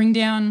bring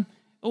down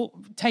or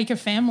take a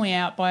family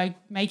out by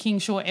making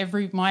sure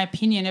my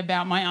opinion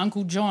about my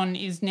Uncle John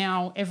is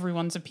now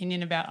everyone's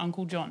opinion about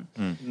Uncle John.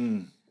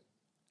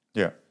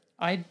 Yeah.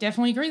 I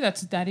definitely agree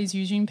that is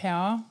using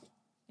power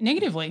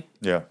negatively.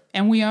 Yeah.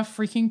 And we are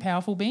freaking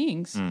powerful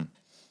beings.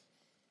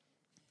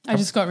 I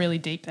just got really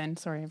deep then.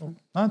 Sorry, everyone.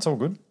 No, it's all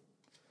good.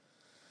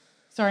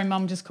 Sorry,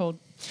 Mum just called.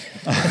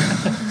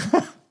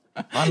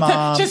 Hi,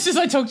 Mum. Just as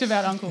I talked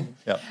about Uncle.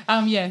 Yep.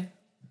 Yeah.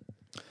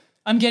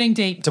 I'm getting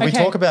deep. Did we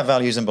talk about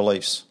values and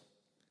beliefs?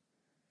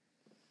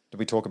 Did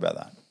we talk about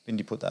that? Didn't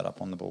you put that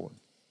up on the board?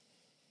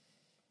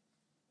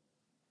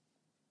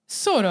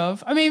 Sort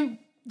of. I mean,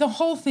 the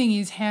whole thing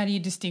is how do you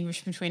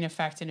distinguish between a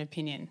fact and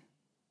opinion?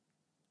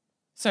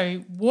 So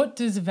what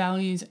does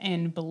values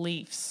and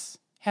beliefs,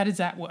 how does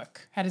that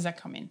work? How does that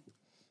come in?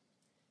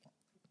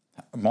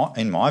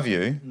 In my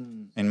view,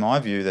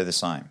 they're the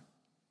same.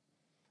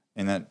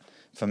 In that,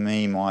 for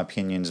me, my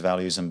opinions,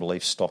 values, and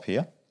beliefs stop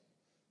here.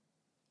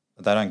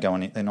 They don't go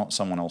any. They're not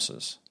someone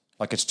else's.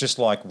 Like it's just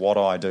like what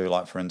I do.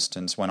 Like for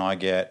instance, when I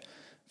get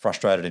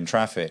frustrated in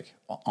traffic,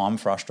 I'm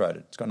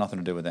frustrated. It's got nothing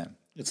to do with them.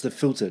 It's the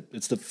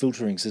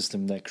filtering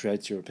system that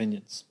creates your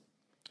opinions.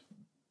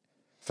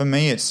 For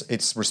me,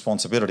 it's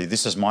responsibility.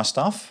 This is my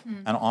stuff,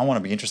 and I want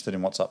to be interested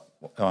in what's up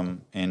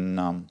in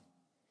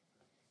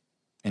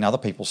other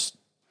people's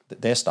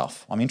their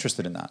stuff. I'm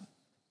interested in that.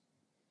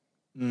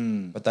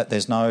 But that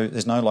there's no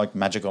like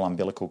magical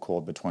umbilical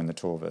cord between the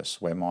two of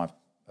us where my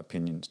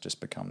opinions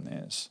just become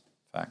theirs.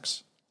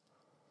 Facts.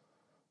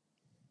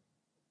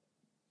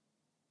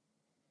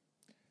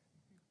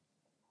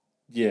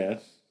 Yeah.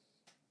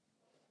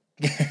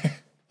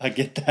 I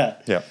get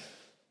that. Yeah.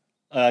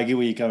 I get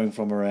where you're coming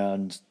from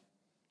around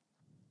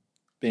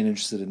being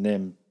interested in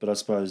them, but I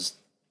suppose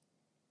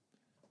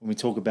when we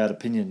talk about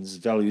opinions,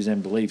 values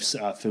and beliefs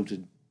are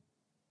filtered.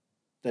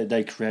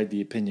 They create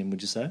the opinion,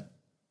 would you say?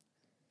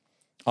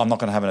 I'm not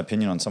going to have an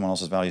opinion on someone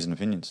else's values and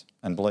opinions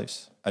and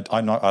beliefs. I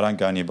don't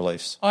go near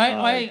beliefs.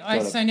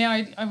 So now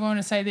I want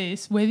to say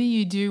this: whether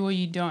you do or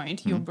you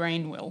don't, your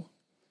brain will.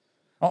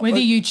 Oh, Whether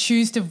you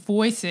choose to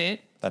voice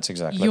it, that's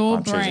exactly. your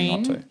I'm choosing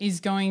not brain to. is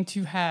going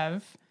to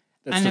have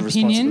That's an the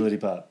opinion responsibility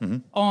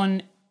part.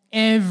 on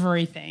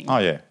everything. Oh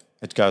yeah,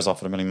 it goes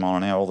off at 1,000,000 miles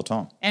an hour all the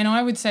time. And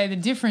I would say the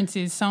difference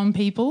is some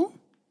people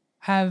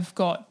have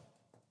got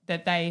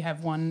that they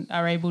have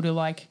are able to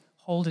like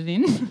hold it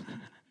in.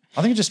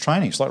 I think it's just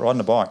training. It's like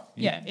riding a bike.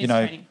 Yeah, it's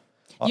training.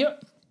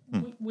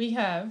 We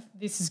have,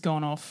 this has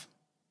gone off.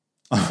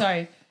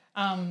 So,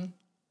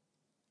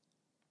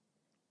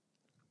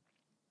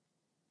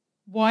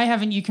 why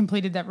haven't you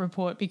completed that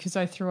report? Because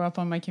I threw up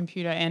on my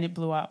computer and it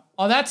blew up.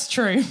 Oh, that's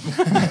true.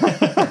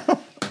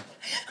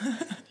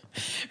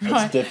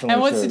 Right. definitely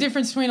And what's true. the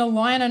difference between a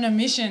lie and an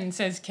omission,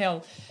 says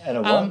Kel. And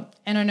a what?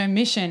 And an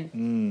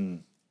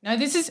omission. No,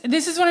 this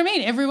is what I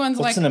mean. Everyone's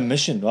What's like, an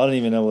omission? I don't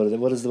even know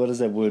what does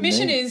that word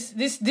mission mean? is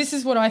this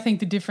is what I think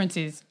the difference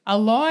is. A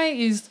lie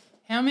is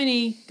how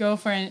many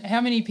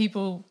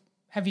people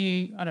have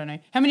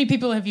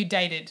you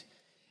dated?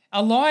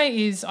 A lie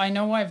is I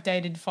know I've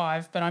dated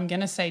 5, but I'm going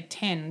to say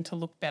 10 to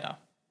look better.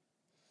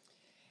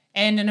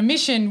 And an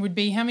omission would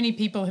be how many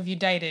people have you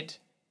dated?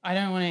 I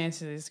don't want to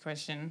answer this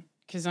question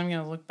because I'm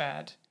going to look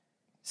bad.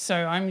 So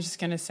I'm just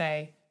going to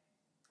say,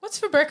 what's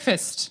for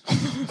breakfast?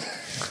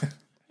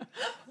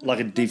 Like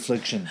a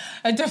deflection.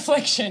 A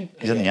deflection.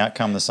 Isn't the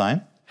outcome the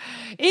same?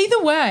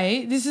 Either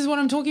way, this is what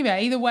I'm talking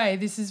about. Either way,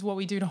 this is what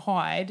we do to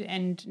hide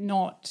and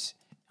not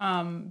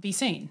be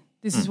seen.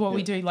 This is what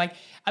we do. Like,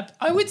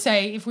 I would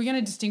say if we're going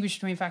to distinguish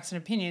between facts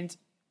and opinions,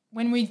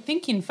 when we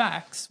think in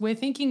facts, we're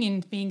thinking in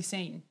being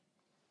seen.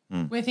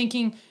 We're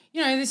thinking,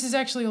 this is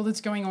actually all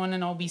that's going on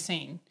and I'll be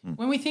seen.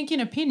 When we think in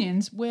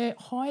opinions, we're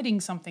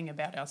hiding something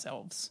about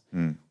ourselves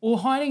or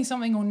hiding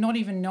something or not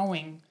even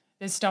knowing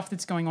there's stuff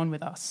that's going on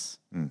with us.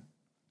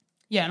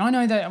 Yeah, and I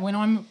know that when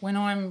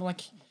I'm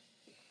like,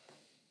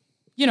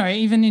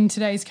 even in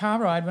today's car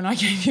ride, when I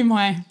gave you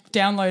my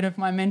download of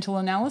my mental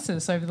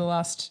analysis over the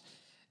last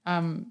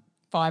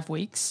 5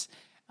 weeks,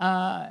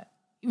 what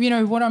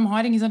I'm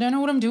hiding is I don't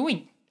know what I'm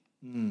doing.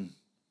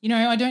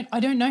 I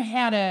don't know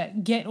how to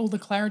get all the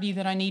clarity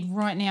that I need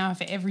right now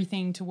for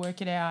everything to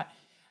work it out.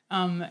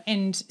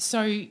 And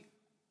so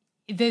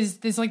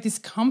there's like this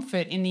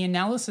comfort in the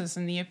analysis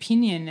and the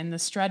opinion and the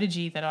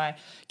strategy that I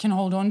can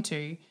hold on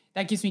to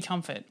that gives me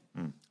comfort.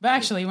 But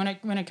actually, when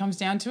it comes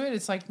down to it,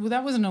 it's like, well,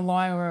 that wasn't a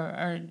lie or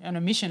an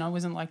omission. I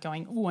wasn't like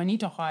going, oh, I need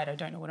to hide. I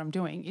don't know what I'm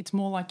doing. It's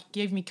more like it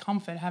gave me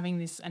comfort having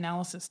this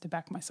analysis to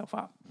back myself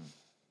up.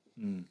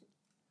 You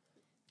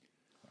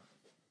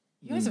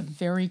guys are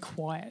very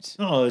quiet.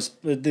 Oh, it's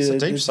a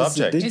deep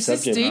subject. Is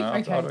this deep?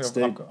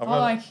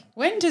 Okay.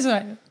 When does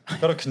it? I've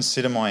got to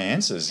consider my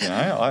answers.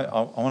 I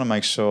want to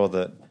make sure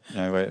that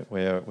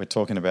we're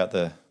talking about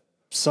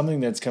something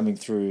that's coming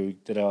through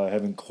that I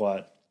haven't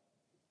quite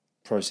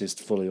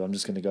processed fully. I'm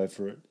just going to go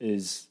for it.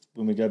 Is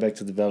when we go back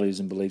to the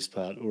values and beliefs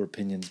part or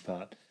opinions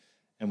part,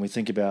 and we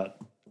think about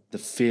the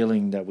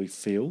feeling that we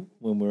feel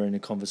when we're in a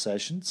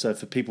conversation. So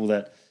for people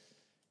that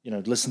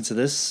listen to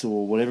this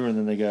or whatever, and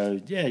then they go,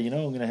 yeah, I'm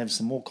going to have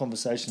some more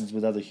conversations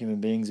with other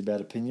human beings about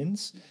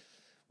opinions.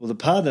 Well, the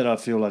part that I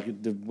feel like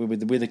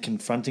where the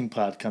confronting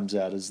part comes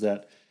out is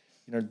that,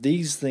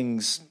 these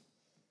things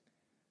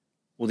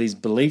or these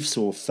beliefs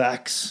or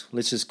facts,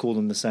 let's just call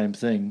them the same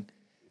thing,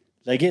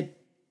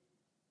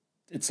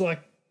 it's like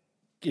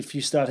if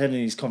you start having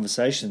these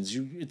conversations,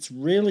 it's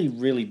really,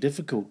 really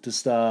difficult to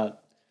start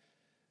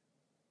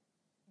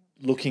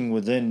looking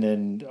within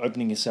and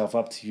opening yourself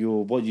up to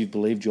what you've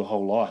believed your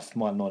whole life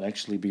might not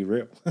actually be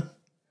real.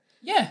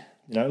 Yeah.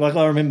 Like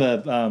I remember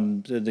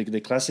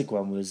the classic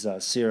one was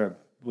Sarah.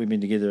 We've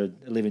been together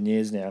 11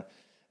 years now,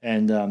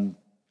 and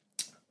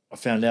I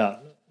found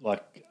out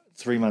like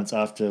 3 months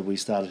after we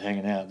started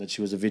hanging out that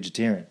she was a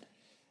vegetarian.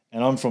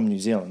 And I'm from New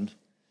Zealand,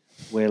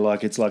 where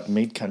like it's like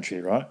meat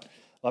country, right?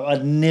 Like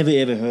I'd never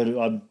ever heard it.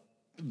 I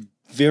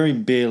very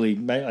barely,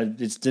 it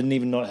didn't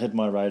even not hit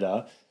my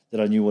radar that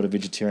I knew what a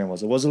vegetarian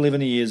was. It was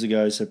 11 years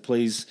ago, so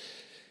please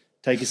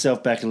take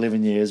yourself back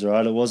 11 years,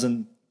 right? It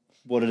wasn't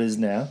what it is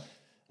now.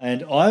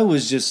 And I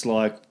was just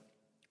like,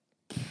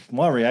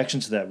 my reaction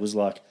to that was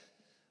like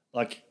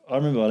I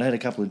remember I had a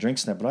couple of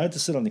drinks now, but I had to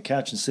sit on the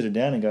couch and sit it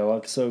down and go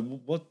like, so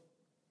what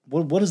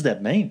does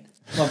that mean?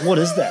 Like, what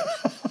is that?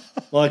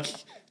 Like,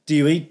 do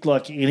you eat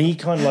like any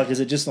kind of like, is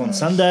it just on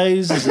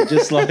Sundays? Is it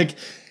just like,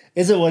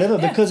 is it whatever?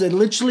 Yeah. Because it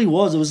literally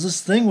was this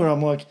thing where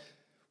I'm like,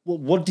 well,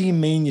 what do you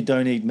mean you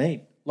don't eat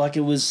meat? Like,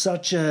 it was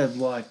such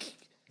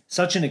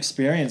an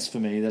experience for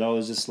me that I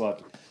was just like,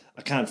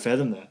 I can't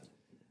fathom that.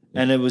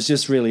 And it was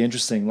just really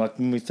interesting. Like,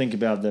 when we think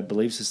about that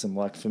belief system,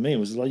 like for me, it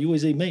was like, you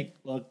always eat meat.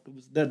 Like, it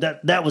was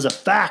that was a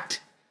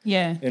fact.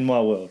 Yeah. In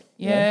my world.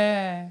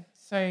 Yeah.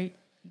 So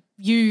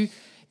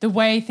the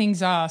way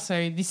things are,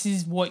 so this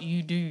is what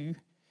you do.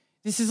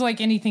 This is like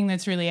anything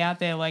that's really out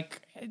there,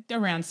 like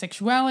around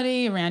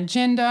sexuality, around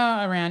gender,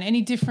 around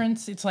any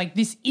difference. It's like,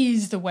 this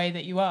is the way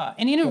that you are.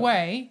 And in a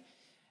way,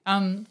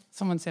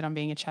 someone said I'm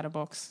being a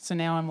chatterbox, so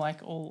now I'm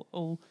like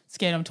all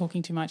scared I'm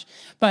talking too much.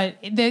 But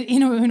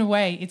in a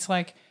way, it's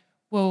like,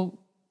 well,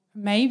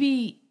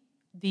 maybe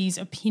these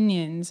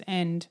opinions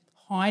and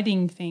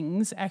hiding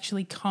things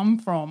actually come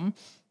from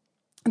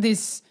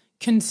this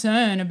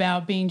concern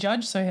about being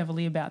judged so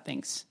heavily about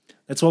things.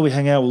 That's why we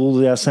hang out with all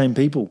of our same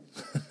people.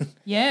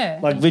 Yeah.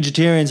 Like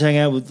vegetarians hang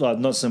out with, like,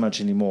 not so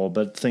much anymore,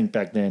 but think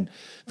back then.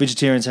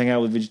 Vegetarians hang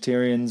out with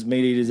vegetarians,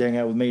 meat eaters hang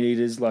out with meat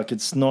eaters. Like,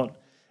 it's not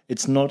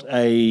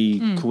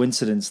a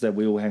coincidence that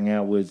we all hang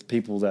out with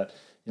people that,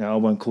 I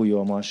won't call you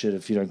on my shit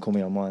if you don't call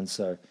me on mine.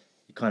 So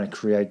you kind of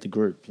create the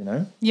group,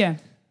 Yeah.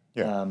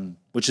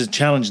 Which is a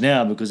challenge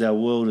now because our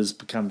world has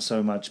become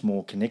so much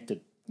more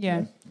connected.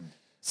 Yeah.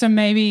 So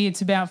maybe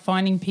it's about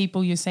finding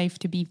people you're safe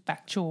to be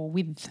factual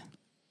with.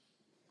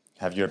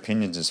 Have your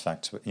opinions as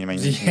facts. You mean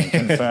you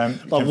can confirm?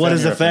 Like, what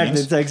is a fact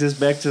that takes us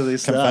back to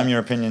this? Confirm your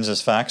opinions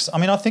as facts. I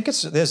mean, I think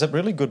there's a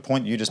really good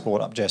point you just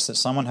brought up, Jess, that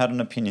someone had an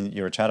opinion that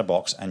you're a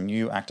chatterbox and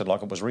you acted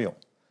like it was real.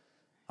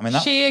 I mean,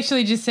 she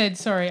actually just said,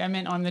 sorry, I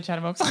meant I'm the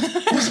chatterbox.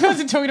 She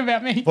wasn't talking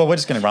about me. Well, we're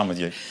just going to run with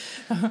you.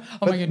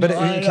 My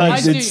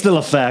goodness. It's still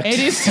a fact. It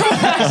is still a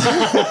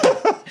fact.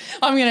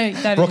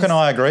 Brooke and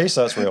I agree,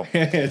 so it's real.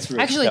 It's real.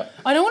 Actually,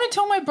 I don't want to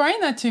tell my brain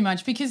that too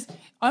much because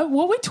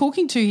what we're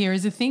talking to here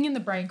is a thing in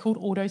the brain called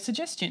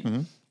autosuggestion.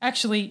 Mm-hmm.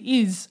 Actually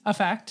is a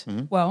fact.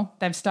 Mm-hmm. Well,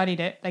 they've studied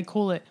it. They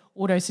call it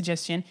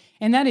autosuggestion.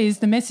 And that is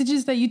the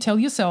messages that you tell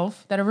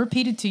yourself that are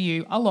repeated to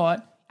you a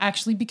lot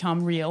actually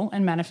become real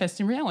and manifest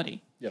in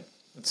reality. Yep.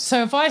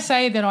 So if I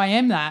say that I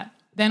am that,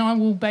 then I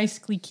will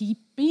basically keep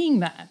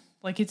being that.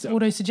 Like it's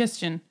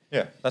auto-suggestion.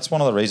 Yeah, that's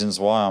one of the reasons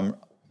why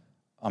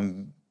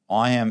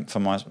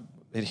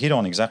it hit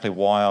on exactly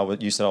why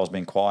you said I was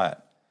being quiet,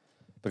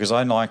 because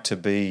I like to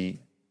be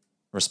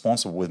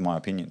responsible with my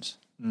opinions.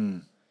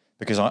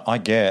 Because I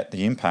get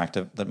the impact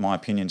that my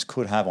opinions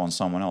could have on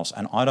someone else,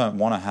 and I don't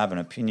want to have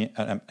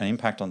an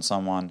impact on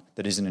someone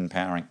that isn't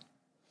empowering.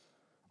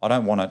 I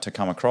don't want it to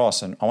come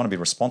across, and I want to be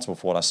responsible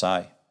for what I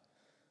say.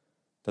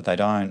 That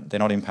they're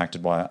not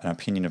impacted by an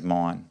opinion of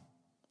mine.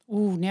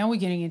 Ooh, now we're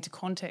getting into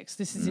context.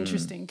 This is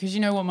interesting because you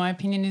know what my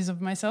opinion is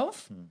of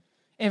myself?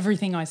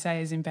 Everything I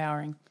say is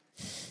empowering.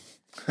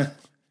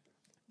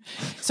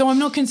 So I'm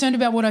not concerned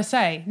about what I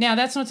say. Now,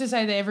 that's not to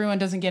say that everyone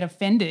doesn't get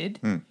offended,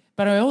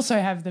 but I also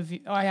have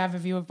a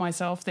view of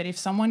myself that if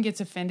someone gets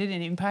offended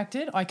and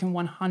impacted, I can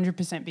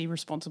 100% be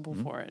responsible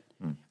for it.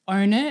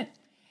 Own it,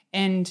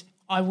 and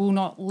I will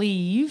not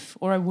leave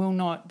or I will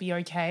not be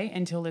okay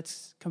until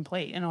it's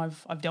complete and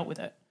I've dealt with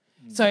it.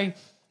 So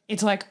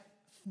it's like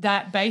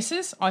that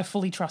basis, I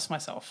fully trust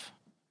myself.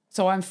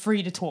 So I'm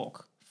free to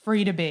talk,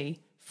 free to be,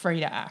 free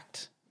to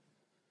act.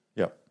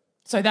 Yep.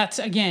 So that's,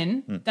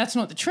 again, that's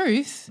not the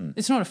truth.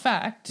 It's not a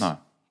fact. No.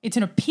 It's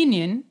an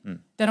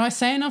opinion that I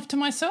say enough to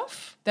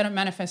myself that it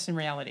manifests in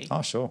reality.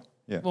 Oh, sure.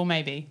 Yeah. Well,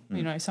 maybe,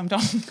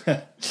 sometimes.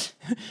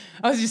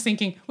 I was just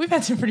thinking, we've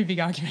had some pretty big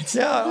arguments.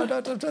 Yeah,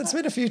 it's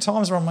been a few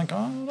times where I'm like,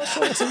 I'm not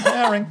sure it's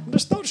empowering. I'm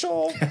just not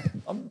sure.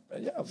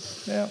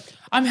 Yeah.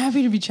 I'm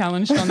happy to be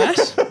challenged on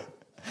that.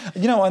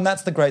 And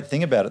that's the great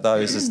thing about it, though,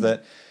 is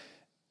that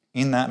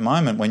in that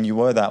moment when you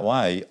were that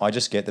way, I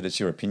just get that it's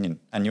your opinion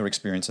and your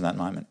experience in that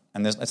moment.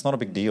 And it's not a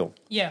big deal.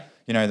 Yeah.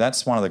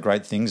 That's one of the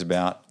great things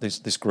about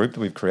this group that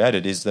we've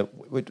created is that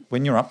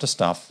when you're up to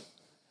stuff,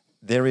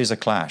 there is a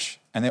clash.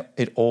 And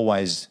there's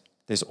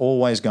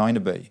always going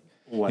to be.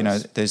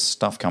 Always. There's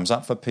stuff comes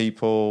up for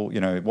people,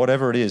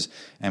 whatever it is.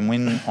 And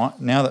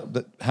now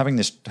that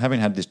having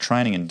had this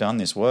training and done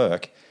this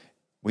work,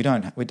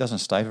 it doesn't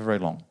stay for very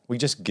long. We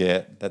just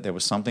get that there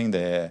was something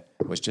there.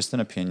 It was just an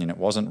opinion. It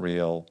wasn't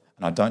real.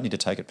 And I don't need to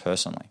take it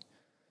personally.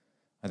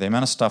 And the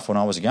amount of stuff when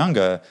I was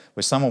younger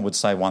where someone would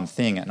say one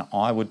thing and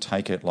I would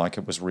take it like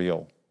it was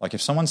real. Like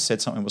if someone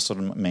said something that was sort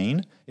of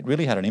mean, it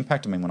really had an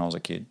impact on me when I was a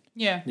kid.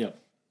 Yeah. Yeah.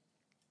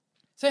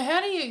 So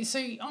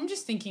I'm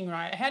just thinking,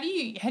 right, how do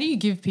you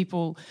give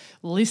people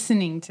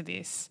listening to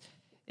this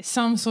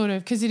some sort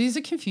of, because it is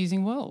a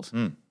confusing world.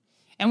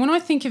 And when I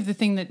think of the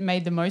thing that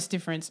made the most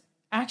difference,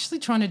 actually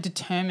trying to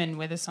determine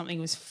whether something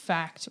was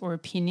fact or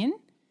opinion,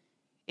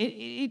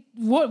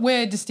 what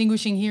we're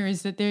distinguishing here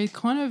is that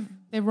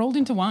they're rolled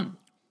into one.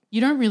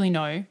 You don't really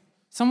know.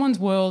 Someone's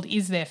world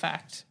is their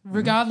fact,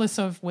 regardless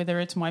of whether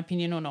it's my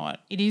opinion or not.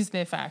 It is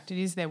their fact. It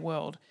is their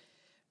world.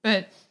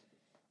 But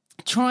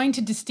trying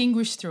to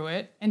distinguish through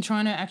it and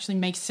trying to actually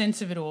make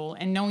sense of it all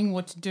and knowing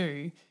what to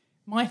do,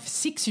 my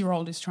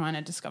 6-year-old is trying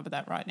to discover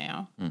that right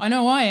now. I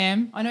know I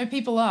am. I know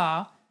people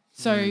are.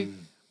 So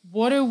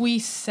what do we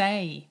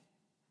say?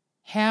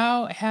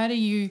 How do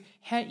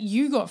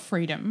you got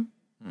freedom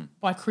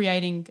by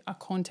creating a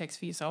context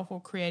for yourself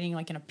or creating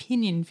like an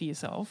opinion for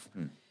yourself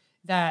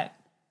that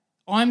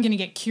I'm going to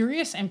get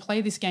curious and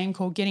play this game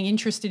called getting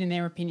interested in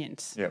their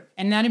opinions. Yep.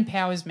 And that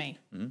empowers me.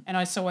 And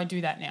I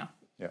do that now.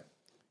 Yep.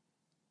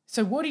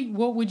 So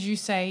what would you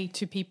say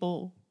to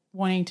people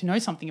wanting to know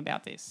something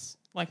about this?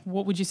 Like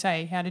what would you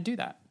say how to do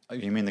that?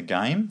 You mean the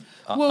game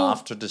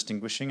after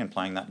distinguishing and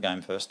playing that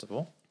game first of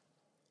all?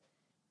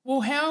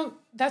 Well,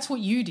 that's what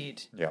you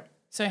did. Yeah.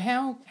 So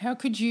how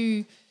could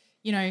you,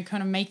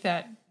 kind of make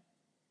that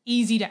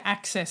easy to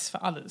access for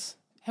others?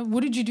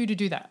 What did you do to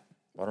do that?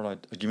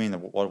 You mean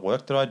what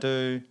work did I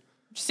do?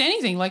 Just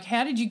anything. Like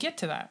how did you get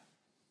to that?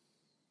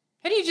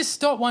 How do you just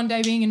stop one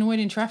day being annoyed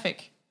in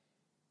traffic?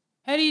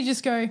 How do you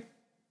just go,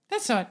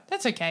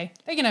 that's okay.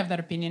 They can have that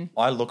opinion.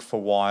 I look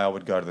for why I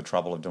would go to the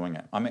trouble of doing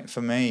it. I mean,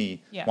 for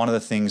me, one of the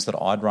things that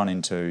I'd run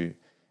into,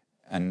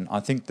 and I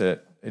think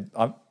that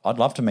I'd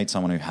love to meet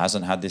someone who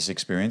hasn't had this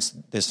experience.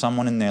 There's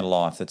someone in their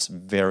life that's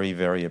very,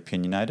 very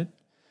opinionated.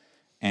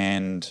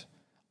 And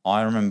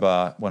I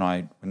remember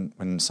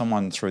when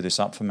someone threw this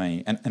up for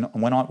me, and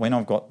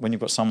when you've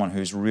got someone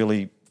who's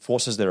really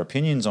forces their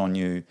opinions on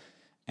you,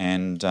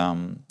 and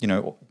and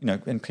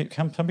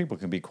some people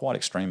can be quite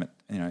extreme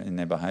in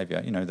their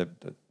behaviour. The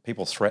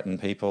people threaten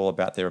people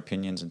about their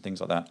opinions and things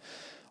like that.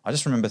 I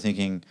just remember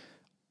thinking,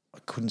 I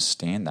couldn't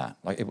stand that.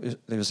 Like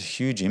there was a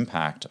huge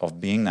impact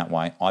of being that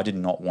way. I did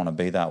not want to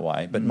be that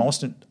way. But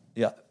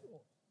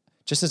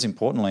just as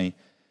importantly,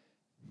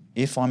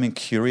 if I'm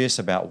curious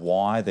about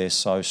why they're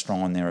so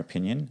strong in their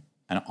opinion,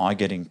 and I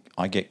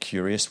get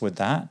curious with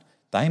that,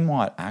 they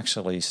might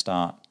actually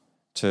start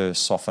to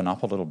soften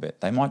up a little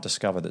bit. They might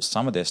discover that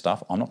some of their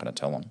stuff, I'm not going to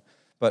tell them,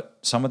 but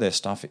some of their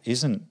stuff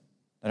isn't.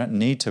 They don't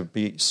need to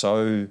be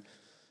so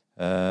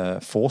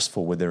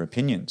forceful with their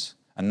opinions,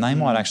 and they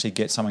might actually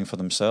get something for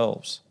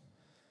themselves.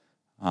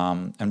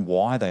 And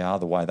why they are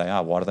the way they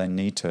are. Why do they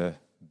need to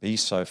be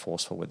so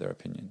forceful with their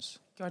opinions?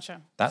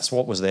 Gotcha. That's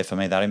what was there for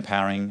me, that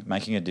empowering,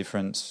 making a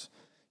difference,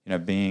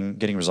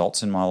 getting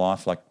results in my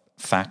life, like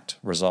fact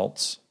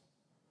results.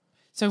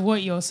 So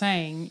what you're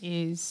saying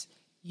is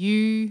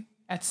you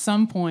at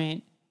some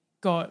point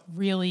got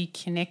really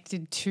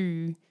connected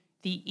to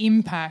the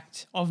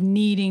impact of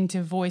needing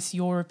to voice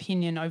your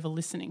opinion over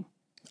listening.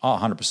 Oh,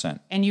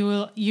 100%. And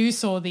you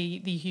saw the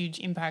huge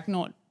impact,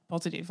 not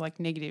positive, like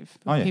negative.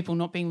 People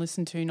not being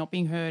listened to, not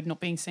being heard, not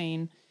being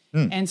seen.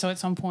 And so at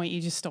some point you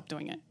just stopped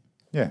doing it.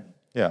 Yeah.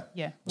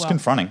 Yeah. It's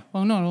confronting.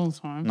 Well, not all the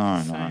time.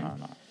 No.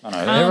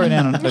 Every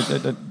now and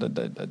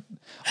then,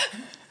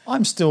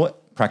 I'm still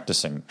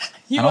practicing.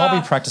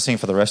 I'll be practicing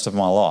for the rest of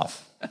my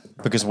life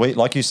because we,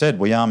 like you said,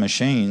 we are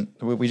machine.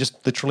 We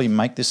just literally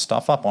make this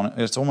stuff up on it.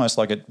 It's almost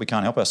like we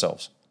can't help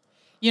ourselves.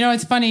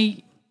 It's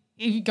funny,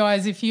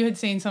 if you had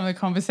seen some of the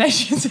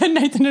conversations that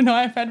Nathan and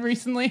I have had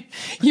recently,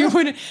 you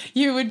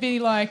would be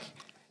like,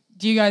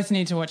 do you guys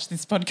need to watch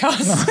this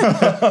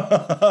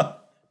podcast?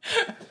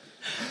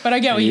 But I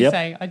get what you're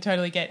saying. I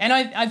totally get. And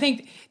I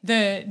think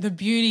the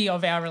beauty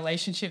of our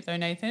relationship though,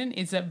 Nathan,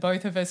 is that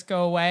both of us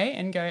go away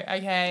and go,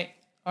 okay,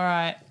 all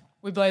right,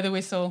 we blow the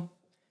whistle,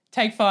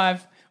 take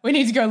 5. We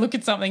need to go look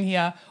at something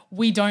here.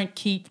 We don't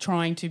keep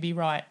trying to be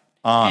right.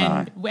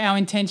 Our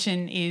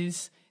intention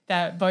is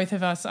that both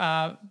of us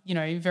are,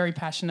 very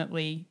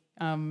passionately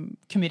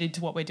committed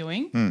to what we're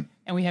doing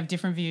and we have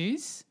different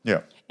views.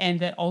 Yeah. And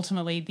that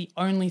ultimately the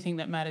only thing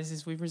that matters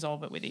is we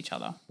resolve it with each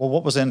other. Well,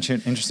 what was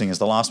interesting is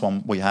the last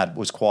one we had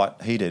was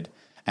quite heated.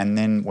 And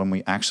then when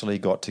we actually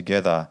got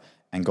together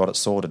and got it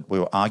sorted, we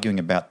were arguing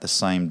about the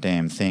same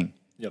damn thing.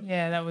 Yep.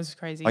 Yeah, that was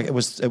crazy. Like it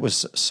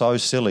was so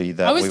silly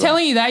that I was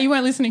telling you that, you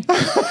weren't listening.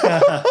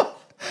 But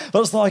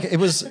it's like it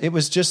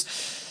was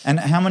just, and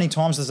how many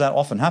times does that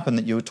often happen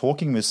that you're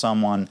talking with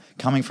someone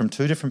coming from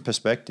two different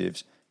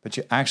perspectives, but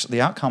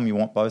the outcome you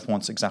both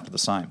wants exactly the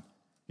same.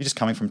 You're just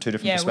coming from two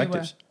different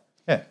perspectives.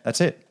 Yeah, that's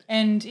it.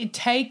 And it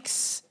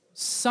takes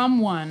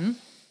someone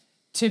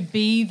to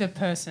be the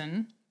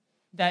person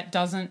that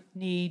doesn't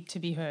need to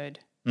be heard.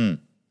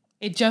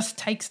 It just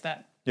takes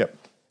that. Yep.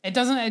 It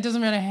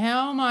doesn't matter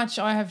how much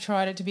I have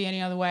tried it to be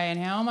any other way and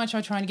how much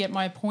I try to get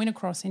my point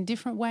across in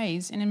different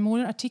ways and in more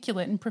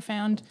articulate and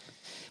profound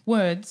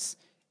words.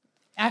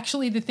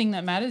 Actually, the thing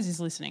that matters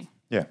is listening.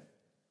 Yeah.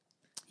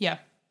 Yeah.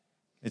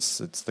 It's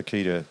the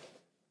key to.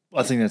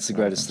 I think that's the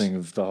greatest thing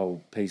of the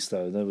whole piece,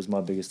 though. That was my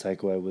biggest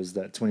takeaway, was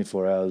that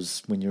 24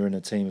 hours, when you're in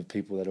a team of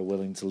people that are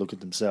willing to look at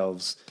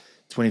themselves,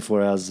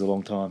 24 hours is a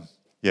long time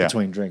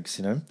between drinks,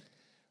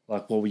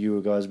 Like what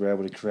you guys were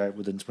able to create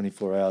within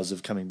 24 hours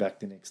of coming back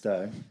the next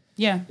day.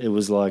 Yeah. It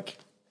was like...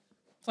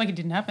 It's like it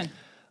didn't happen.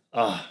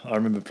 I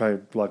remember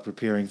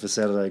preparing for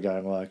Saturday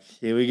going like,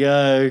 here we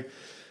go.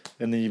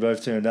 And then you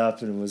both turned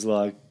up and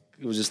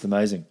it was just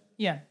amazing.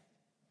 Yeah.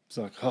 It's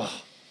like,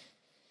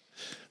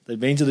 they've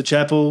been to the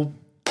chapel...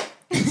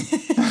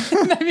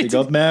 They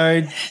got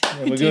married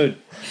and we're good.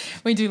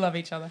 We do love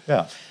each other.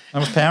 Yeah.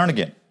 And we're parent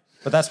again.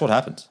 But that's what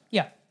happens.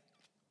 Yeah.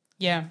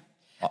 Yeah.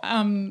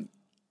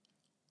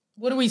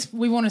 What do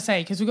we want to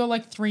say? Because we've got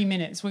like 3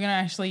 minutes. We're going to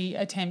actually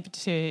attempt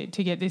to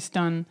get this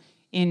done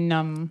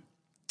in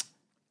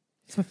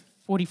for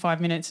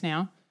 45 minutes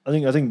now. I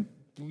think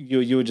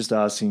you were just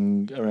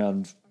asking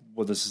around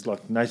what this is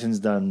like. Nathan's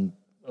done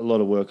a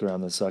lot of work around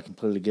this, so I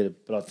completely get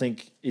it. But I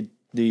think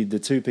the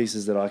two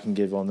pieces that I can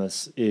give on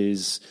this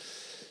is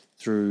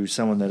through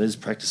someone that is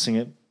practicing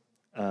it,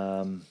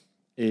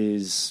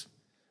 is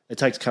it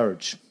takes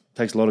courage. It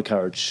takes a lot of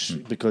courage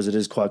because it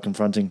is quite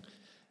confronting,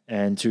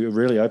 and to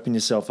really open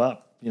yourself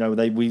up.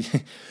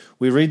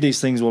 We read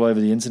these things all over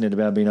the internet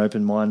about being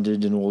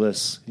open-minded and all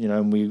this,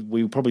 and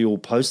we probably all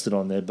post it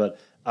on there, but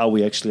are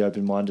we actually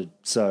open-minded?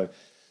 So,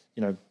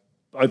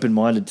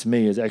 open-minded to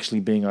me is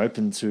actually being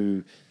open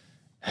to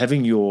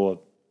having your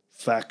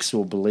facts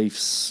or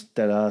beliefs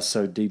that are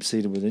so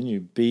deep-seated within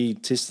you be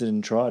tested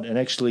and tried, and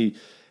actually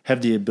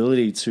have the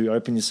ability to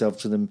open yourself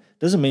to them.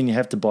 Doesn't mean you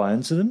have to buy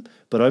into them,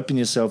 but open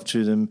yourself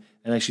to them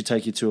and actually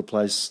take you to a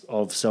place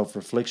of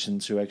self-reflection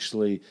to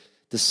actually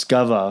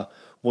discover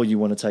what you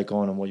want to take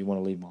on and what you want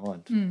to leave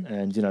behind.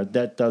 And,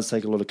 that does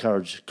take a lot of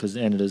courage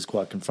and it is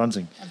quite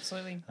confronting.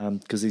 Absolutely.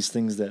 Because these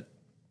things that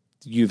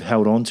you've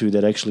held on to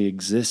that actually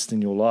exist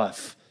in your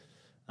life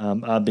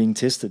are being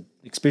tested,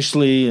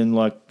 especially in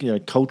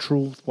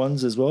cultural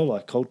ones as well,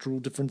 like cultural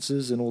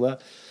differences and all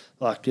that.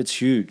 Like, it's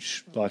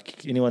huge.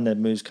 Like, anyone that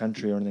moves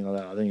country or anything like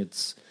that, I think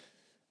it's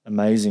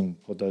amazing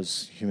what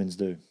those humans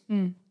do.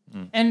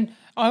 And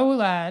I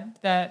will add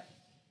that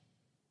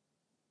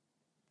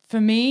for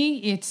me,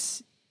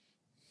 it's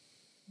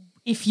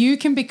if you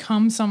can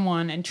become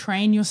someone and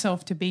train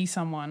yourself to be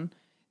someone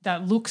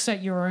that looks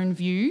at your own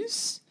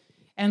views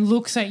and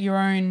looks at your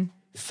own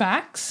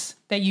facts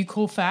that you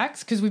call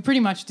facts, because we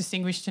pretty much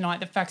distinguished tonight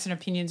that facts and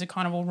opinions are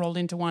kind of all rolled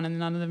into one and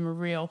none of them are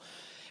real.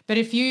 But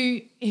if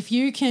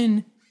you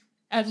can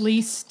at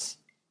least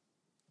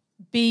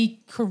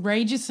be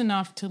courageous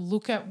enough to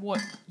look at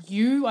what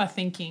you are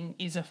thinking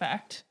is a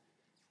fact,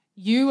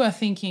 you are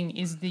thinking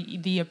is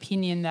the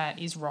opinion that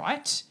is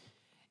right,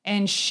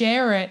 and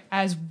share it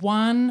as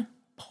one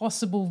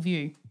possible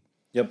view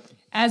Yep.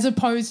 as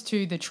opposed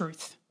to the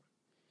truth.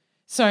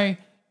 So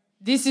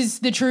this is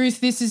the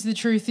truth, this is the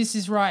truth, this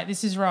is right,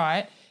 this is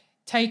right.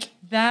 Take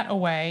that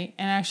away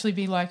and actually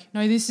be like,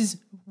 no, this is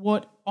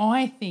what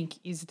I think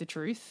is the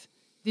truth.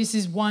 This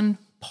is one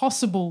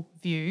possible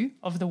view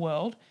of the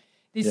world.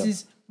 This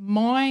is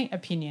my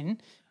opinion.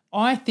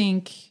 I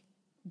think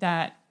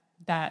that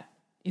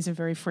is a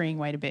very freeing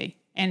way to be.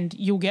 And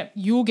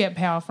you'll get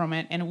power from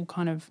it, and it will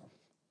kind of,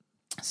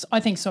 I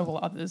think so will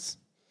others.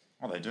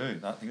 Oh, they do.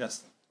 I think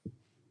that's...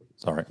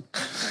 Sorry.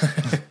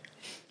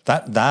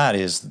 That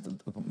is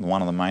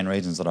one of the main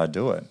reasons that I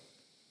do it.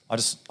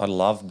 I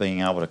love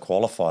being able to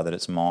qualify that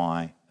it's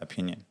my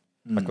opinion.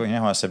 Like, you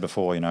know how I said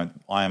before,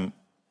 I am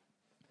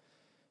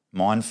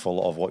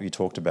mindful of what you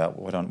talked about.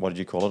 What did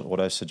you call it?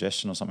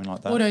 Auto-suggestion or something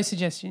like that?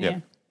 Auto-suggestion,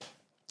 Yep.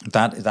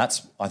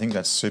 I think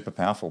that's super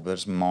powerful, but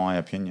it's my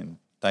opinion.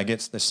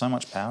 There's so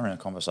much power in a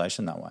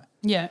conversation that way.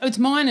 Yeah, it's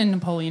mine and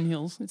Napoleon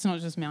Hill's. It's not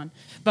just mine.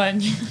 But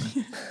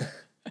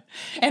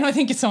and I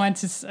think it's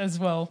scientists as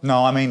well.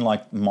 No, I mean,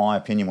 like, my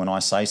opinion, when I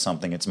say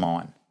something, it's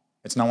mine.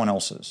 It's no one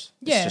else's.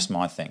 It's Yeah. just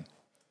my thing.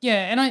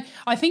 Yeah, and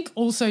I think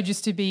also,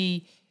 just to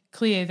be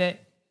clear,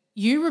 that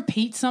you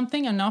repeat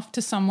something enough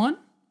to someone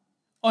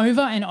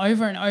over and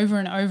over and over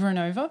and over and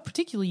over,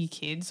 particularly your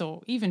kids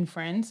or even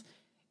friends,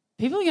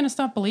 people are going to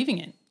start believing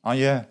it. Oh,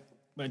 yeah.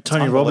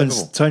 Tony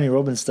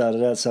Robbins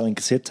started out selling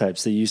cassette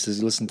tapes that he used to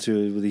listen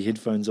to with the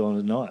headphones on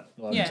at night.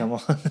 Like, Yeah. come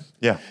on.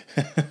 Yeah.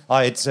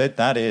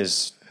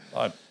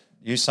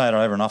 You say it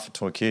over enough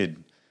to a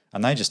kid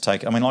and they just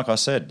take, I mean, like I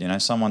said,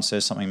 someone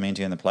says something mean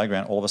to you in the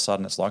playground, all of a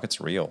sudden it's like it's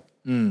real.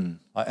 And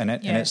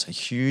it's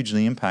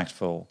hugely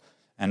impactful.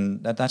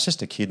 And that's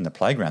just a kid in the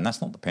playground.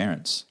 That's not the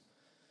parents.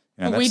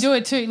 But we do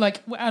it too.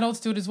 Like,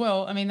 adults do it as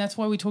well. I mean, that's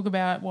why we talk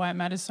about why it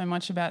matters so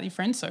much about your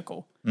friend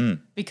circle.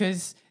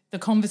 Because the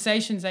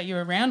conversations that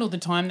you're around all the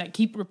time that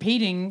keep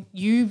repeating,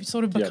 you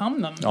sort of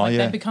become them.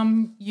 They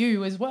become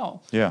you as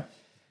well. Yeah.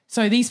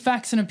 So these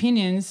facts and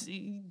opinions,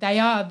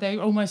 they're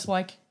almost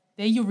like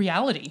they're your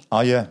reality.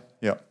 Oh, yeah.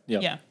 Yeah.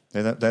 Yeah.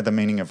 They're the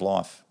meaning of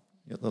life.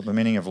 The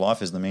meaning of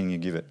life is the meaning you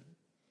give it.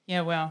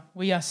 Yeah, wow.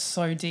 We are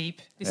so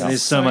deep.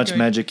 There's so much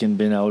magic in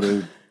being able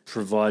to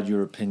provide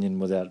your opinion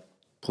without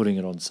putting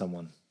it on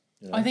someone.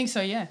 I think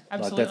so, yeah,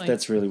 absolutely. Like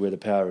that's really where the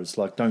power is.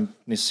 Like, don't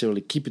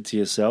necessarily keep it to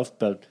yourself,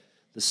 but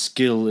the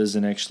skill is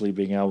in actually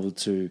being able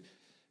to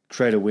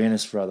create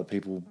awareness for other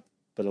people,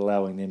 but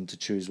allowing them to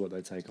choose what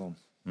they take on.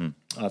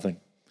 I think.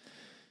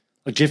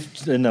 Like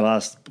Jeff, in the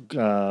last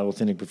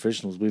Authentic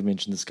Professionals, we've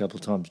mentioned this a couple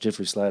of times,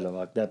 Jeffrey Slater,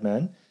 like that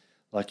man,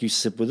 like you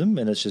sit with him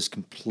and it's just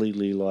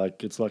completely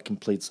like, it's like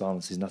complete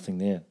silence. There's nothing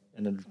there.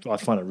 And I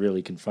find it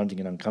really confronting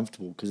and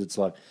uncomfortable because it's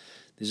like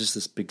there's just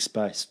this big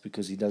space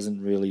because he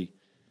doesn't really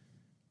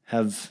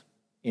have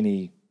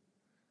any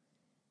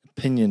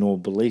opinion or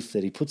belief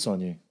that he puts on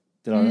you.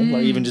 You know what I mean?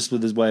 Like even just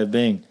with his way of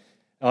being.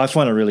 I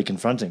find it really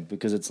confronting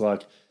because it's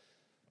like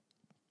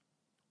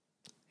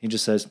he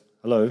just says,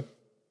 hello. And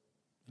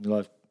you're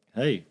like,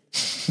 hey.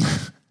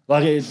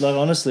 like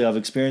honestly, I've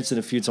experienced it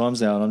a few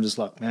times now and I'm just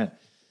like, man,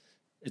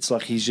 it's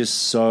like he's just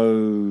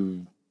so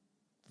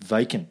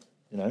vacant,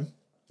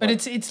 But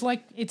it's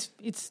like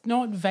it's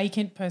not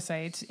vacant per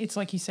se. It's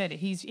like you said,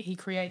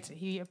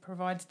 he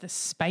provides the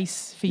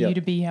space for you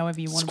to be however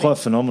you want to be. It's quite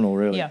phenomenal,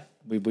 really. Yeah.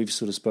 We've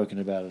sort of spoken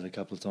about it a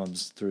couple of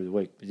times through the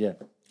week, but yeah.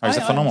 He's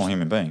a phenomenal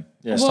human being.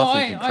 Yeah. The Well,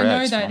 stuff he can create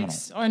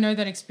I know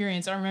that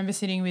experience. I remember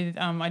sitting with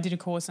I did a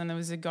course and there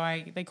was a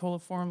guy they call a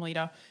forum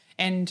leader,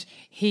 and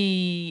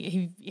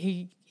he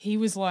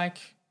was like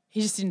he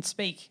just didn't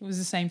speak. It was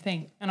the same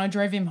thing, and I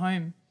drove him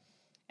home,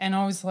 and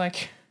I was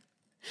like,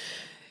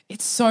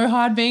 it's so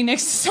hard being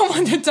next to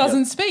someone that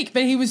doesn't speak,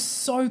 but he was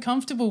so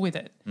comfortable with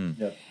it.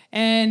 Yep.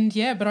 And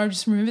but I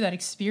just remember that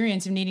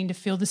experience of needing to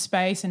fill the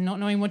space and not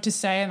knowing what to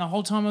say. And the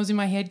whole time I was in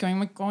my head going, oh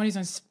my God, he's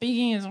not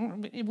speaking.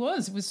 It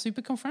was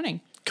super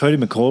confronting. Cody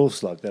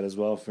McAuliffe's like that as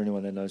well, for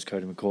anyone that knows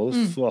Cody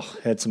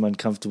McAuliffe. Had some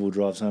uncomfortable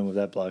drives home with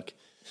that bloke.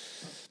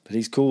 But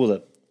he's cool with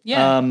it.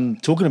 Yeah.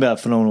 Talking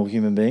about phenomenal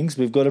human beings,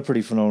 we've got a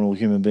pretty phenomenal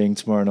human being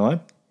tomorrow night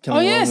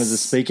coming along as a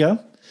speaker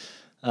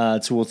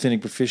to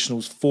Authentic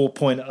Professionals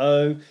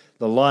 4.0,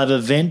 the live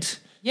event.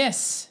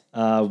 Yes.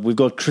 We've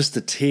got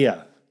Krista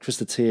Tia.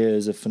 Krista Tia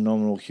is a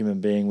phenomenal human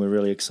being. We're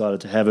really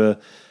excited to have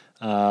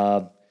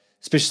her.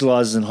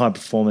 Specialises in high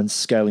performance,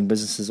 scaling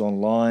businesses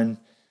online.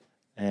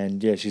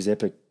 And, yeah, she's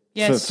epic.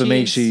 Yes, for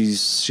me,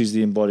 she's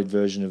the embodied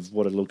version of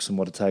what it looks and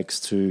what it takes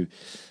to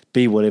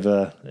be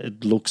whatever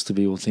it looks to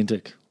be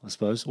authentic, I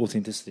suppose.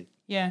 Authenticity.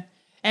 Yeah.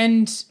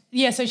 And,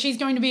 so she's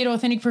going to be at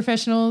Authentic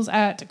Professionals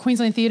at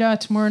Queensland Theatre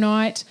tomorrow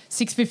night,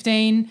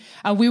 6:15.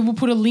 We will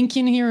put a link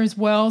in here as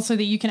well so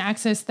that you can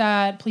access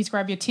that. Please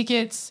grab your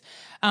tickets.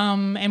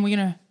 And we're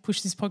going to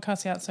push this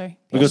podcast out. So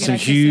we've got some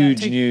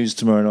huge news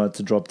tomorrow night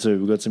to drop too.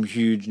 We've got some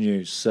huge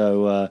news.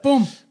 So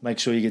boom, make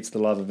sure you get to the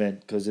live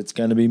event because it's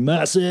going to be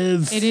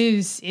massive. It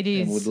is.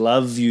 And would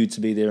love you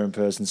to be there in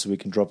person so we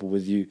can drop it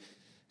with you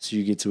so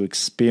you get to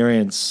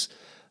experience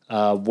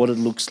what it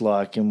looks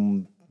like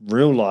and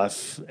real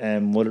life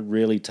and what it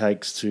really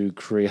takes to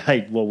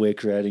create what we're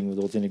creating with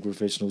Authentic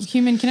Professionals.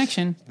 Human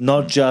connection.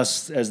 Not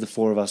just as the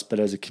four of us, but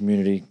as a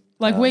community.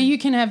 Like where you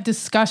can have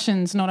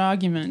discussions, not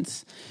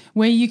arguments.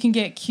 Where you can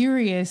get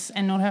curious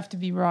and not have to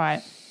be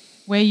right.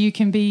 Where you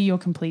can be your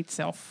complete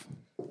self.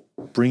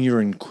 Bring your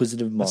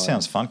inquisitive mind. That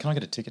sounds fun. Can I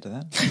get a ticket to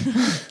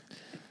that?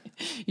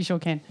 You sure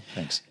can.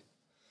 Thanks.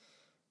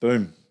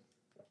 Boom.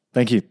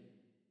 Thank you.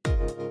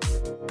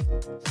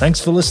 Thanks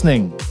for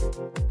listening.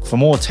 For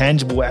more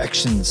tangible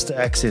actions to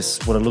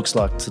access what it looks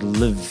like to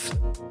live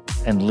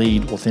and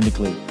lead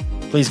authentically,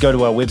 please go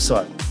to our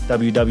website,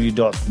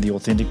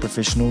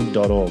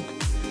 www.theauthenticprofessional.org.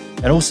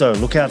 And also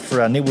look out for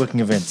our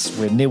networking events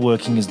where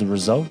networking is the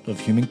result of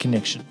human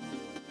connection.